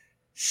say?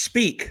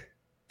 Speak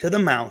to the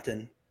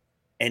mountain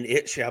and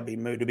it shall be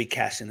moved, to be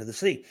cast into the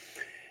sea.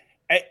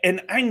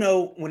 And I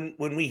know when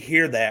we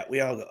hear that,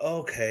 we all go,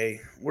 okay,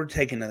 we're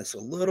taking this a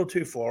little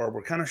too far.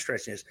 We're kind of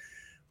stretching this.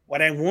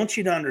 What I want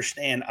you to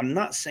understand, I'm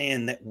not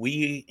saying that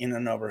we in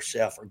and of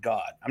ourselves are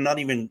God. I'm not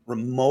even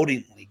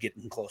remotely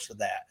getting close to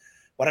that.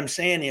 What I'm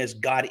saying is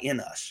God in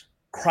us,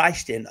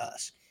 Christ in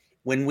us.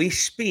 When we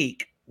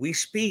speak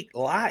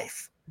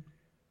life,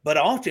 but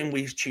often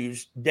we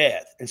choose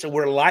death. And so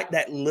we're like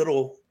that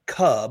little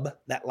cub,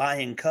 that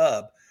lion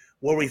cub,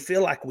 where we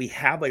feel like we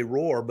have a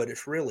roar, but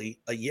it's really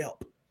a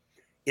yelp.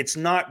 It's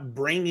not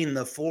bringing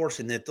the force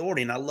and the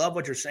authority. And I love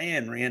what you're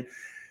saying, Rand,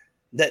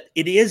 that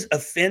it is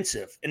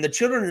offensive. And the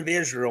children of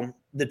Israel,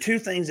 the two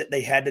things that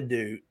they had to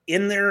do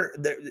in their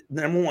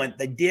number one,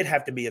 they did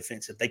have to be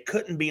offensive. They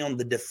couldn't be on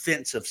the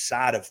defensive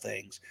side of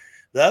things.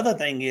 The other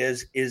thing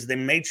is they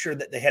made sure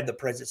that they had the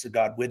presence of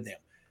God with them.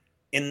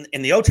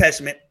 In the Old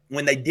Testament,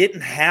 when they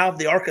didn't have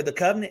the Ark of the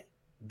Covenant,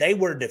 they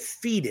were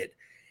defeated.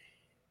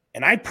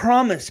 And I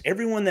promise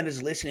everyone that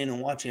is listening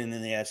and watching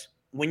in this,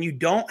 when you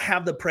don't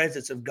have the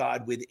presence of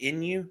God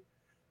within you,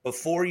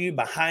 before you,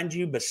 behind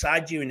you,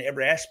 beside you in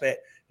every aspect,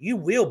 you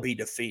will be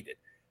defeated.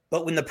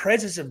 But when the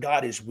presence of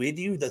God is with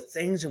you, the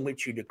things in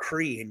which you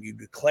decree and you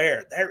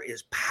declare, there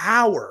is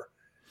power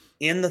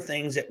in the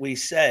things that we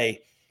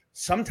say.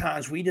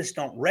 Sometimes we just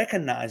don't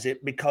recognize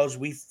it because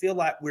we feel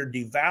like we're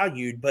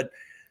devalued. But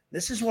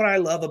this is what I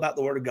love about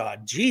the Word of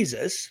God.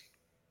 Jesus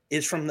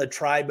is from the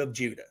tribe of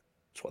Judah.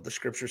 That's what the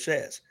scripture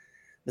says.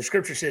 The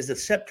scripture says the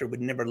scepter would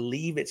never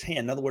leave its hand.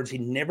 In other words, he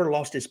never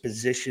lost his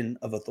position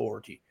of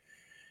authority.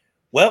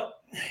 Well,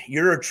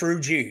 you're a true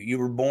Jew. You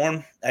were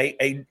born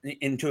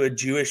into a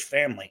Jewish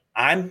family.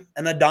 I'm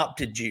an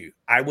adopted Jew.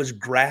 I was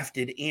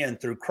grafted in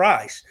through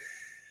Christ.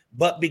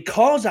 But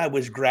because I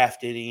was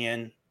grafted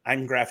in,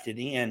 I'm grafted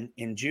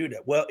in Judah.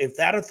 Well, if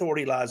that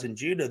authority lies in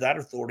Judah, that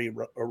authority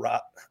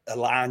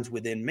aligns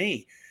within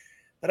me.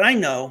 But I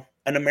know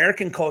an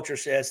American culture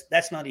says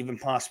that's not even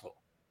possible.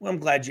 Well, I'm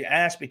glad you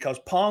asked, because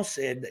Paul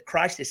said that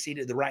Christ is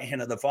seated at the right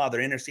hand of the Father,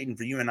 interceding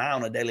for you and I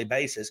on a daily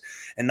basis.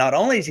 And not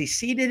only is he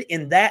seated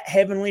in that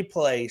heavenly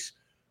place,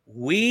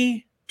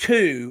 we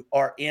too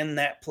are in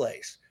that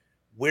place.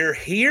 We're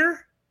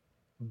here,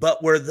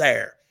 but we're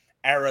there.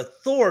 Our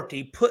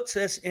authority puts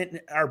us in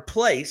our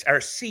place.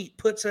 Our seat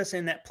puts us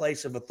in that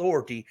place of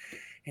authority.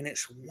 And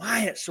it's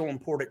why it's so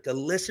important to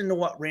listen to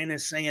what Ren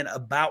is saying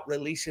about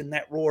releasing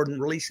that roar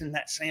and releasing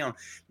that sound.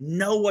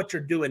 Know what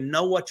you're doing,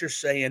 know what you're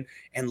saying,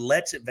 and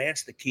let's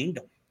advance the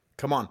kingdom.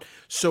 Come on.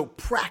 So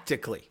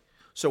practically,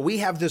 we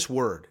have this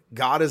word,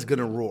 God is going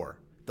to roar.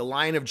 The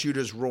Lion of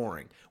Judah is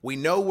roaring. We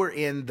know we're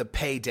in the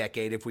pay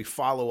decade. If we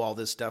follow all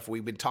this stuff,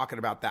 we've been talking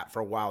about that for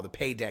a while. The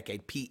pay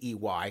decade,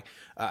 P-E-Y.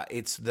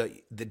 It's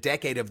the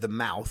decade of the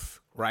mouth,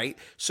 right?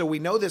 So we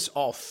know this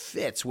all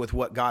fits with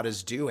what God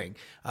is doing.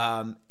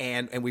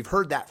 And we've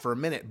heard that for a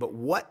minute, but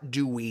what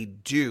do we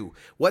do?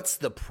 What's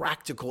the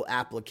practical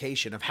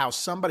application of how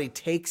somebody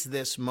takes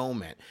this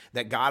moment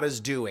that God is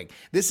doing?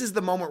 This is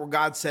the moment where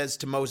God says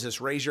to Moses,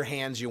 raise your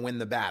hands, you win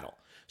the battle.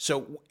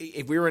 So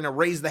if we were in a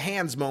raise the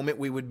hands moment,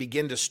 we would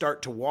begin to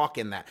start to walk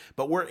in that.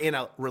 But we're in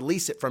a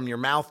release it from your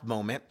mouth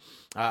moment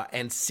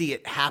and see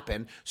it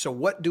happen. So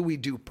what do we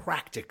do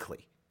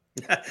practically?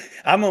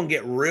 I'm going to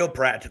get real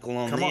practical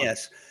on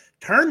this.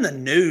 Turn the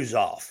news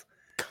off.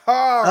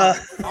 Come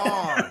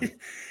on.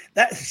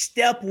 That's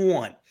step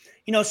one.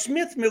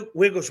 Smith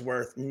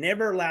Wigglesworth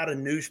never allowed a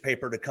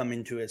newspaper to come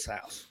into his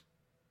house.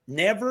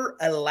 Never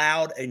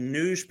allowed a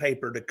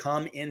newspaper to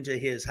come into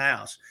his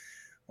house.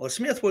 Well,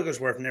 Smith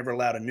Wigglesworth never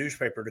allowed a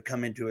newspaper to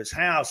come into his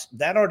house.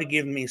 That ought to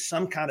give me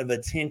some kind of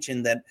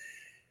attention that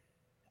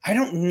I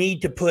don't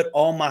need to put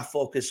all my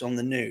focus on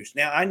the news.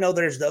 Now, I know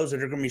there's those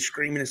that are going to be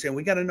screaming and saying,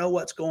 we got to know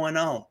what's going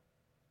on.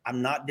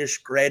 I'm not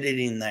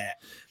discrediting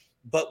that.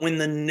 But when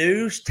the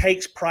news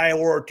takes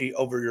priority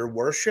over your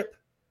worship,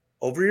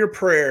 over your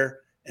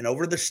prayer, and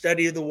over the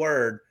study of the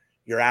word,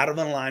 you're out of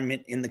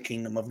alignment in the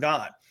kingdom of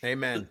God.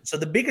 Amen. So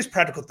the biggest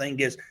practical thing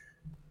is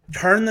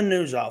Turn the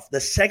news off.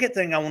 The second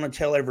thing I want to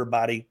tell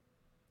everybody,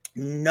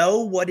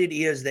 know what it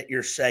is that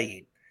you're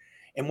saying.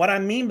 And what I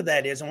mean by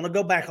that is I want to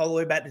go back all the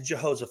way back to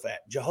Jehoshaphat.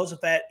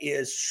 Jehoshaphat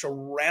is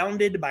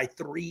surrounded by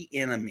three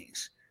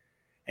enemies.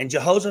 And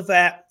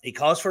Jehoshaphat, he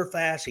calls for a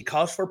fast, he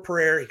calls for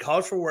prayer, he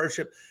calls for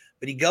worship,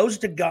 but he goes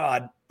to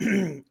God.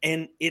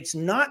 And it's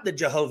not that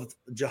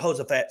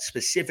Jehoshaphat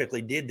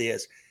specifically did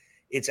this.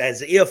 It's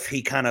as if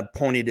he kind of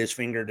pointed his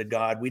finger to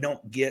God. We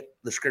don't get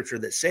the scripture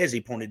that says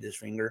he pointed his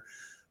finger.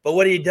 But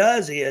what he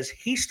does is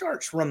he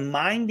starts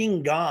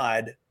reminding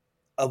God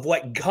of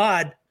what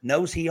God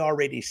knows he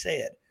already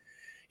said.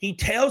 He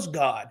tells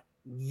God,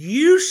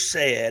 you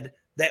said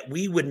that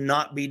we would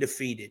not be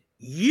defeated.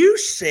 You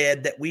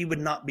said that we would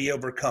not be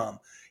overcome.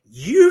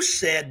 You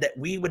said that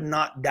we would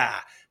not die.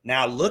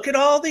 Now look at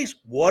all these.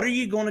 What are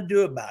you going to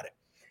do about it?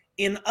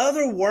 In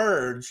other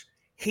words,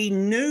 he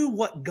knew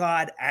what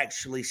God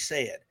actually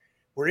said.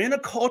 We're in a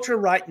culture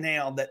right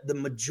now that the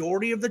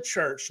majority of the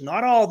church,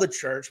 not all the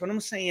church, but I'm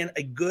saying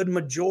a good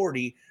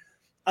majority,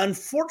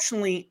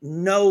 unfortunately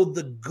know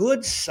the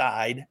good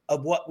side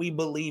of what we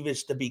believe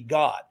is to be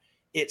God.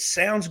 It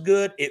sounds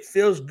good. It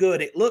feels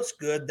good. It looks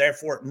good.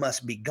 Therefore, it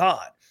must be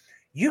God.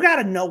 You got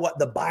to know what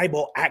the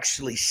Bible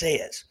actually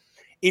says.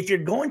 If you're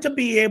going to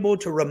be able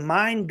to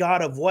remind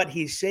God of what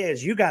he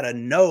says, you got to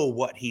know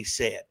what he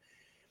said.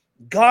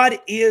 God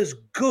is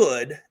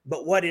good,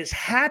 but what is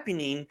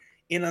happening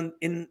and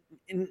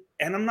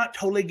I'm not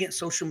totally against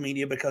social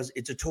media because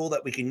it's a tool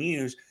that we can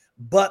use,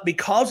 but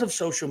because of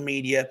social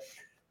media,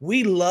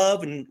 we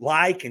love and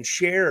like and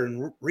share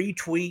and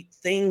retweet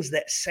things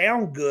that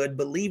sound good,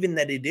 believing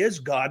that it is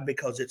God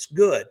because it's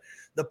good.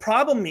 The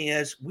problem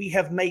is we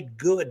have made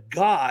good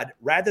God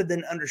rather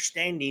than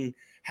understanding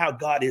how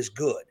God is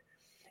good.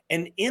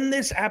 And in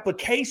this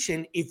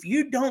application, if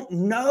you don't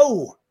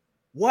know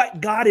what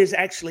God is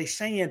actually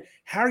saying,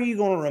 how are you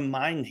going to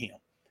remind him?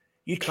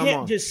 You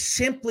can't just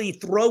simply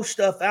throw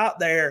stuff out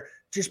there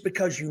just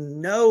because you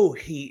know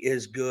he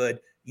is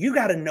good. You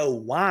got to know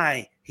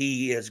why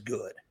he is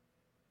good.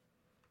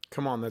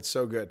 Come on, that's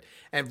so good.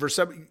 And for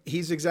some,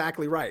 he's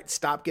exactly right.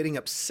 Stop getting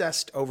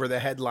obsessed over the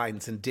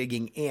headlines and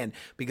digging in,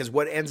 because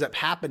what ends up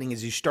happening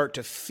is you start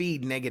to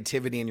feed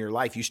negativity in your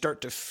life. You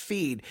start to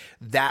feed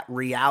that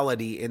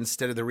reality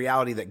instead of the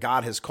reality that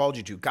God has called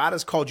you to. God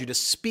has called you to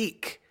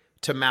speak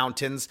to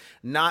mountains,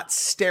 not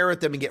stare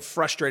at them and get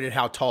frustrated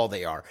how tall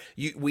they are.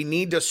 We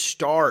need to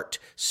start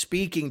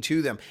speaking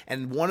to them.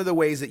 And one of the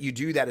ways that you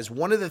do that is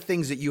one of the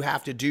things that you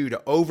have to do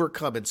to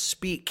overcome and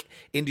speak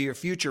into your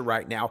future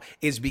right now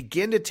is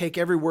begin to take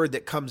every word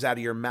that comes out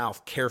of your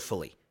mouth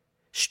carefully,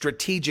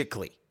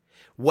 strategically.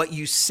 What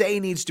you say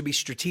needs to be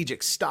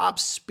strategic. Stop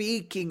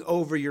speaking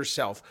over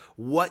yourself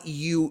what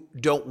you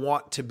don't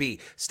want to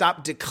be.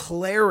 Stop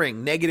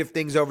declaring negative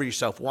things over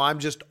yourself. Well, I'm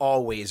just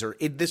always, or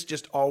this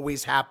just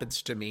always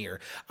happens to me,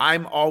 or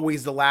I'm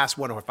always the last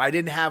one, or if I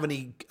didn't have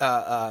any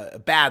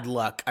bad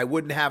luck, I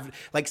wouldn't have.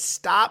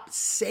 Stop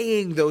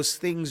saying those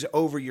things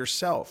over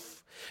yourself,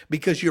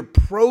 because you're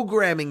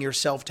programming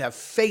yourself to have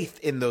faith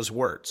in those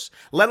words,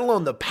 let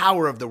alone the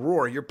power of the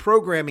roar. You're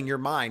programming your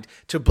mind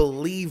to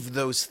believe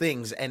those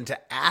things and to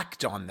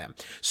act on them.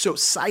 So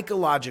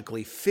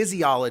psychologically,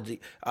 physiologically,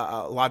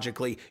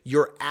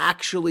 you're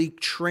actually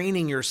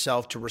training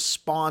yourself to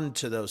respond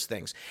to those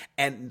things,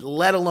 and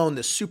let alone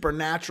the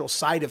supernatural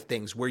side of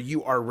things where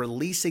you are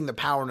releasing the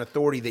power and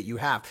authority that you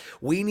have.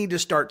 We need to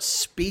start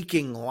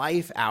speaking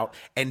life out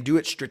and do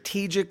it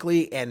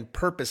strategically and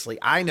purposely.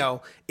 I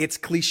know it's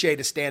cliche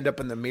to stand up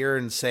in the mirror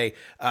and say,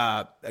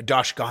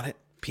 doggone it,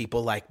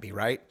 people like me,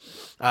 right?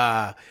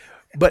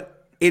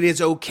 But it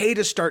is okay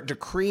to start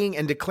decreeing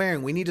and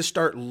declaring. We need to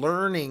start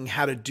learning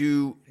how to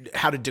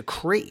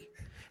decree,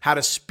 how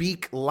to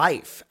speak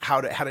life,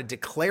 how to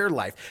declare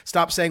life.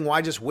 Stop saying, well,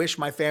 I just wish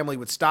my family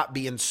would stop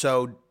being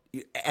so,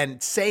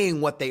 and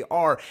saying what they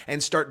are,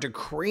 and start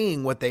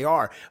decreeing what they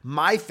are.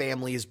 My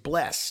family is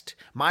blessed.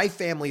 My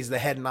family is the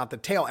head, not the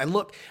tail. And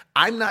look,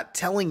 I'm not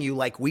telling you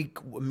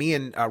me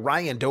and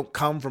Ryan don't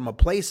come from a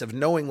place of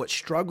knowing what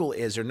struggle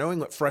is, or knowing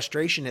what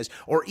frustration is,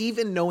 or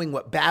even knowing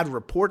what bad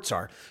reports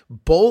are.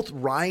 Both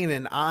Ryan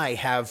and I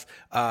have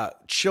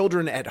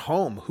children at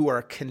home who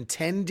are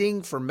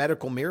contending for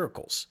medical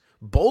miracles.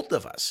 Both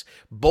of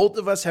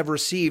us have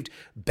received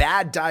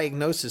bad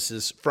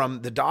diagnoses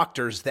from the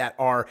doctors that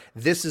are,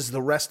 this is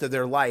the rest of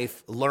their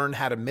life, learn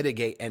how to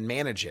mitigate and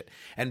manage it.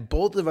 And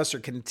both of us are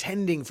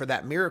contending for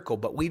that miracle,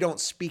 but we don't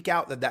speak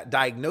out that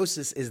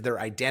diagnosis is their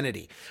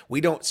identity.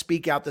 We don't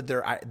speak out that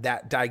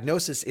that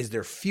diagnosis is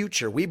their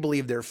future. We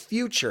believe their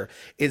future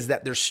is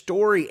that their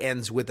story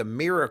ends with a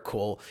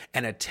miracle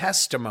and a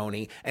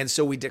testimony. And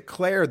so we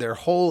declare they're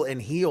whole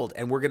and healed,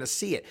 and we're going to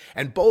see it.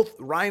 And both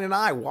Ryan and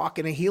I walk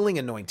in a healing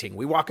anointing. anointing.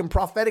 We walk in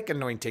prophetic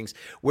anointings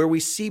where we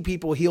see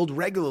people healed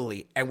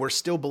regularly, and we're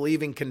still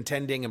believing,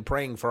 contending, and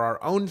praying for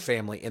our own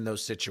family in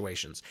those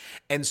situations.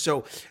 And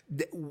so,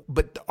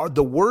 but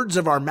the words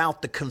of our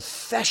mouth, the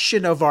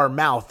confession of our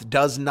mouth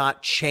does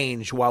not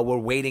change while we're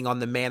waiting on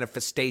the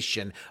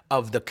manifestation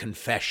of the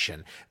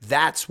confession.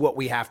 That's what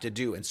we have to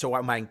do. And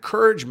so my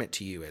encouragement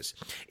to you is,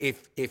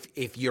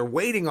 if you're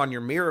waiting on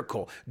your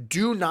miracle,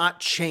 do not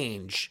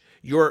change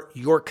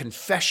your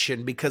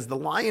confession, because the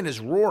lion is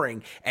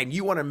roaring and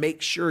you want to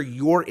make sure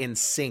you're in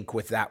sync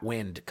with that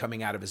wind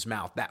coming out of his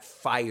mouth, that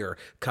fire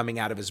coming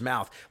out of his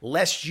mouth,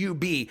 lest you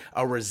be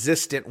a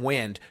resistant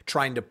wind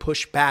trying to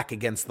push back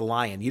against the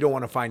lion. You don't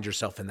want to find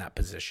yourself in that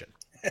position.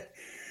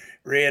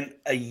 Ren,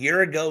 a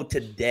year ago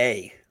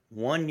today,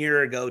 1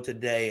 year ago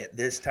today at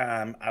this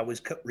time, I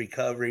was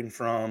recovering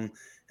from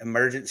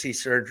emergency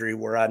surgery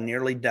where I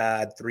nearly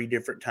died 3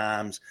 different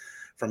times.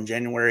 From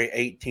January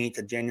 18th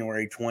to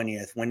January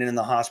 20th, went in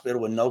the hospital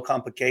with no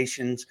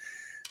complications.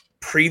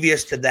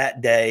 Previous to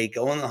that day,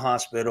 going to the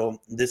hospital,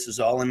 this is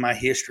all in my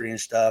history and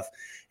stuff,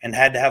 and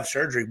had to have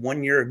surgery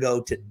 1 year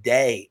ago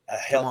today. A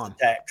health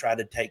attack tried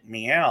to take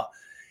me out.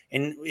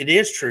 And it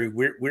is true.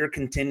 We're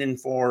contending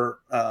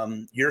for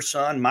your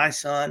son, my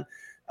son.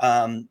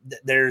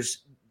 There's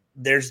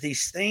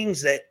these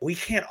things that we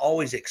can't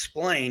always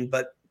explain,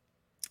 but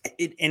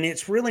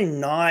it's really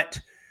not.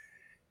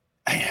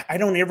 I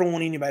don't ever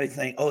want anybody to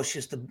think, oh, it's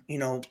just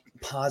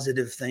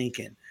positive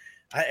thinking.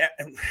 I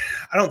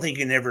don't think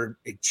you can ever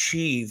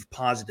achieve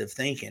positive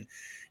thinking.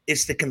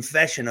 It's the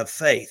confession of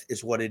faith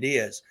is what it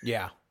is.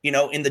 Yeah.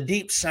 In the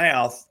Deep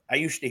South, I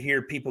used to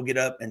hear people get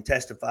up and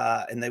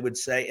testify, and they would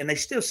say, and they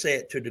still say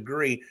it to a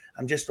degree,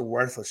 I'm just a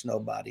worthless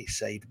nobody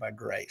saved by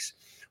grace.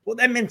 Well,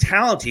 that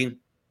mentality,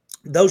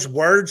 those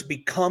words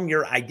become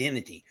your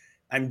identity.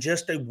 I'm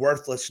just a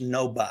worthless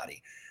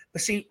nobody.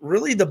 But see,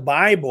 really the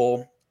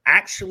Bible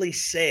actually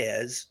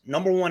says,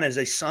 number one, as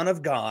a son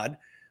of God,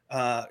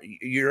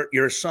 you're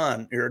a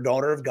son, you're a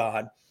daughter of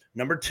God.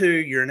 Number two,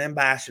 you're an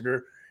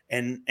ambassador.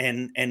 And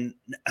in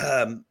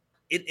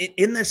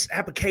this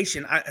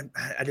application,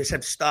 I just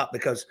have to stop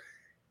because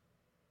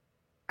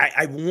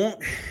I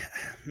want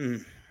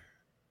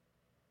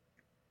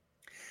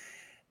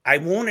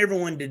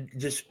everyone to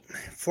just,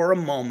 for a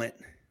moment,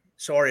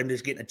 sorry, I'm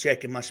just getting a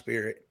check in my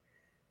spirit,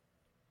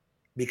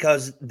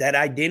 because that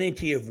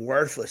identity of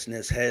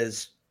worthlessness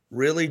has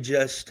really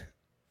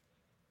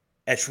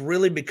it's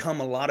really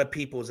become a lot of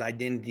people's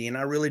identity. And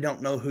I really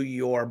don't know who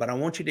you are, but I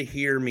want you to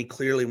hear me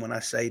clearly when I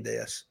say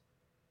this.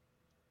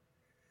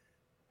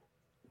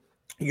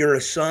 You're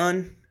a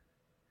son,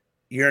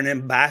 you're an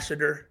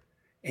ambassador,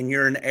 and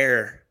you're an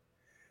heir.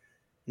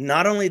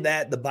 Not only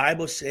that, the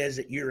Bible says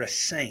that you're a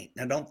saint.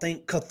 Now, don't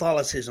think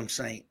Catholicism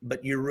saint,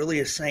 but you're really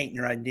a saint in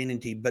your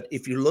identity. But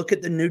if you look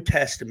at the New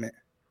Testament,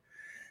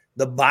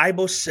 the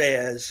Bible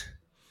says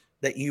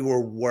that you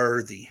are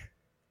worthy.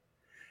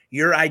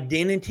 Your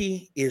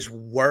identity is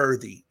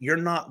worthy. You're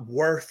not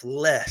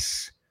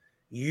worthless.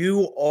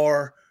 You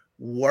are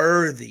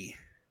worthy.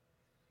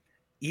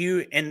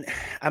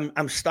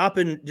 I'm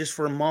stopping just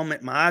for a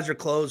moment. My eyes are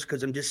closed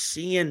because I'm just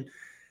seeing,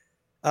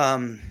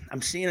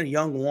 I'm seeing a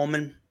young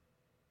woman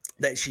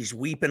that she's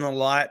weeping a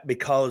lot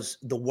because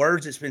the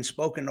words that's been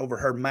spoken over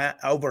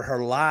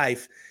her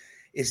life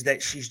is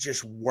that she's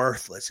just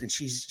worthless, and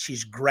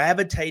she's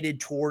gravitated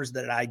towards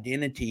that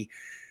identity.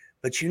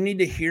 But you need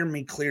to hear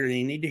me clearly.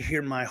 You need to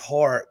hear my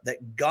heart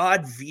that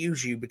God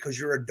views you because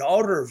you're a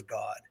daughter of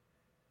God.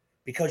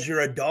 Because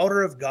you're a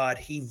daughter of God,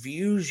 he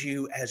views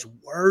you as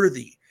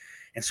worthy.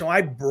 And so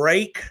I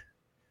break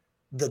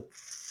the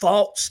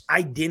false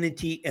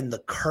identity and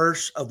the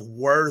curse of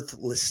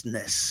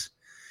worthlessness.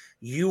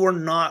 You are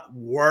not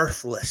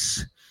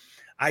worthless.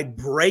 I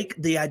break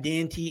the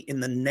identity in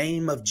the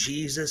name of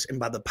Jesus, and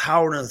by the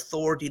power and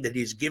authority that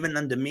he's given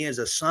unto me as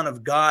a son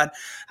of God,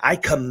 I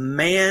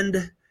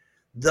command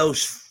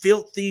those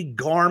filthy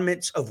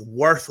garments of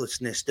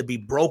worthlessness to be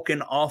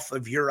broken off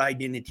of your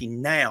identity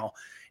now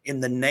in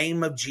the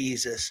name of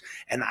Jesus.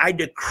 And I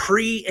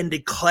decree and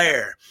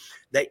declare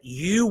that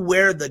you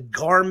wear the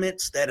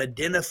garments that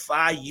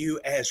identify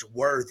you as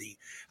worthy.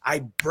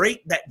 I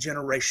break that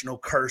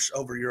generational curse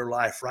over your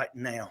life right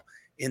now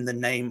in the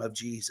name of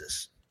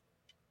Jesus.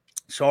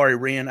 Sorry,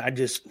 Ren.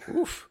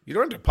 Oof, you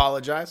don't have to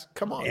apologize.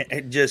 Come on.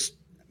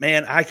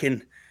 I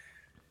can.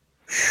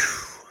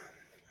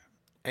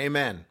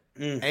 Amen.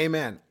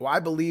 Amen. Well, I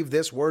believe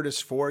this word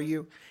is for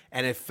you.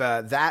 And if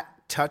that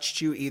touched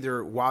you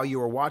either while you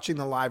were watching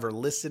the live or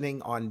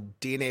listening on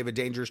DNA of a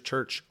Dangerous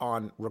Church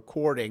on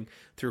recording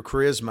through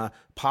Charisma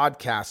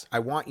podcast, I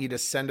want you to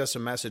send us a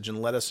message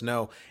and let us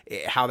know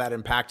how that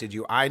impacted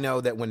you. I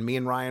know that when me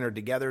and Ryan are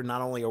together,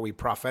 not only are we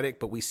prophetic,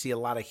 but we see a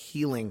lot of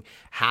healing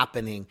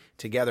happening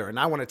together. And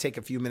I want to take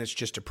a few minutes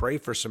just to pray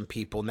for some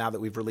people now that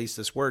we've released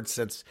this word,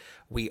 since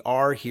we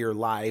are here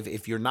live.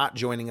 If you're not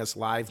joining us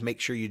live, make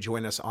sure you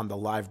join us on the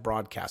live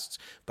broadcasts.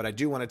 But I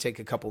do want to take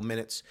a couple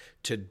minutes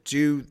to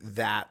do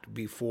that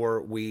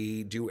before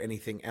we do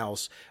anything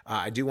else.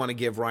 I do want to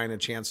give Ryan a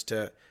chance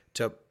to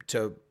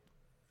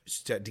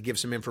to give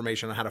some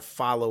information on how to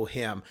follow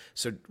him.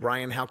 So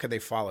Ryan, how can they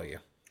follow you?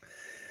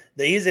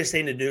 The easiest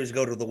thing to do is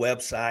go to the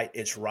website.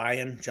 It's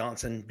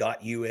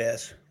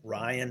ryanjohnson.us,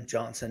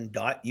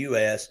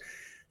 ryanjohnson.us.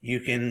 You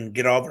can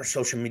get all of our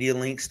social media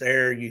links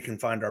there. You can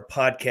find our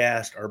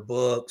podcast, our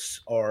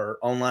books, our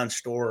online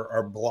store,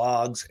 our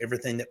blogs,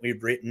 everything that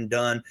we've written,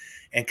 done,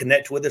 and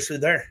connect with us through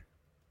there.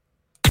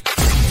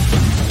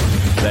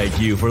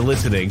 Thank you for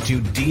listening to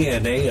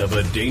DNA of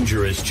a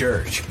Dangerous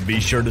Church. Be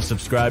sure to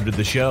subscribe to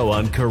the show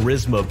on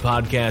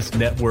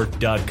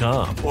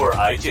charismapodcastnetwork.com or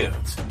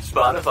iTunes,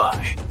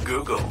 Spotify,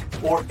 Google,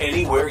 or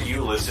anywhere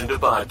you listen to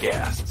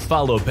podcasts.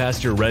 Follow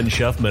Pastor Ren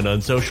Schuffman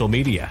on social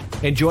media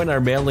and join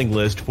our mailing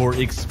list for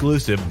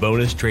exclusive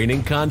bonus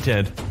training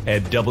content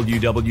at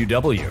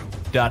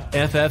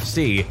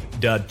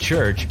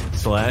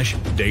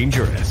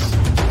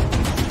www.ffc.church/dangerous.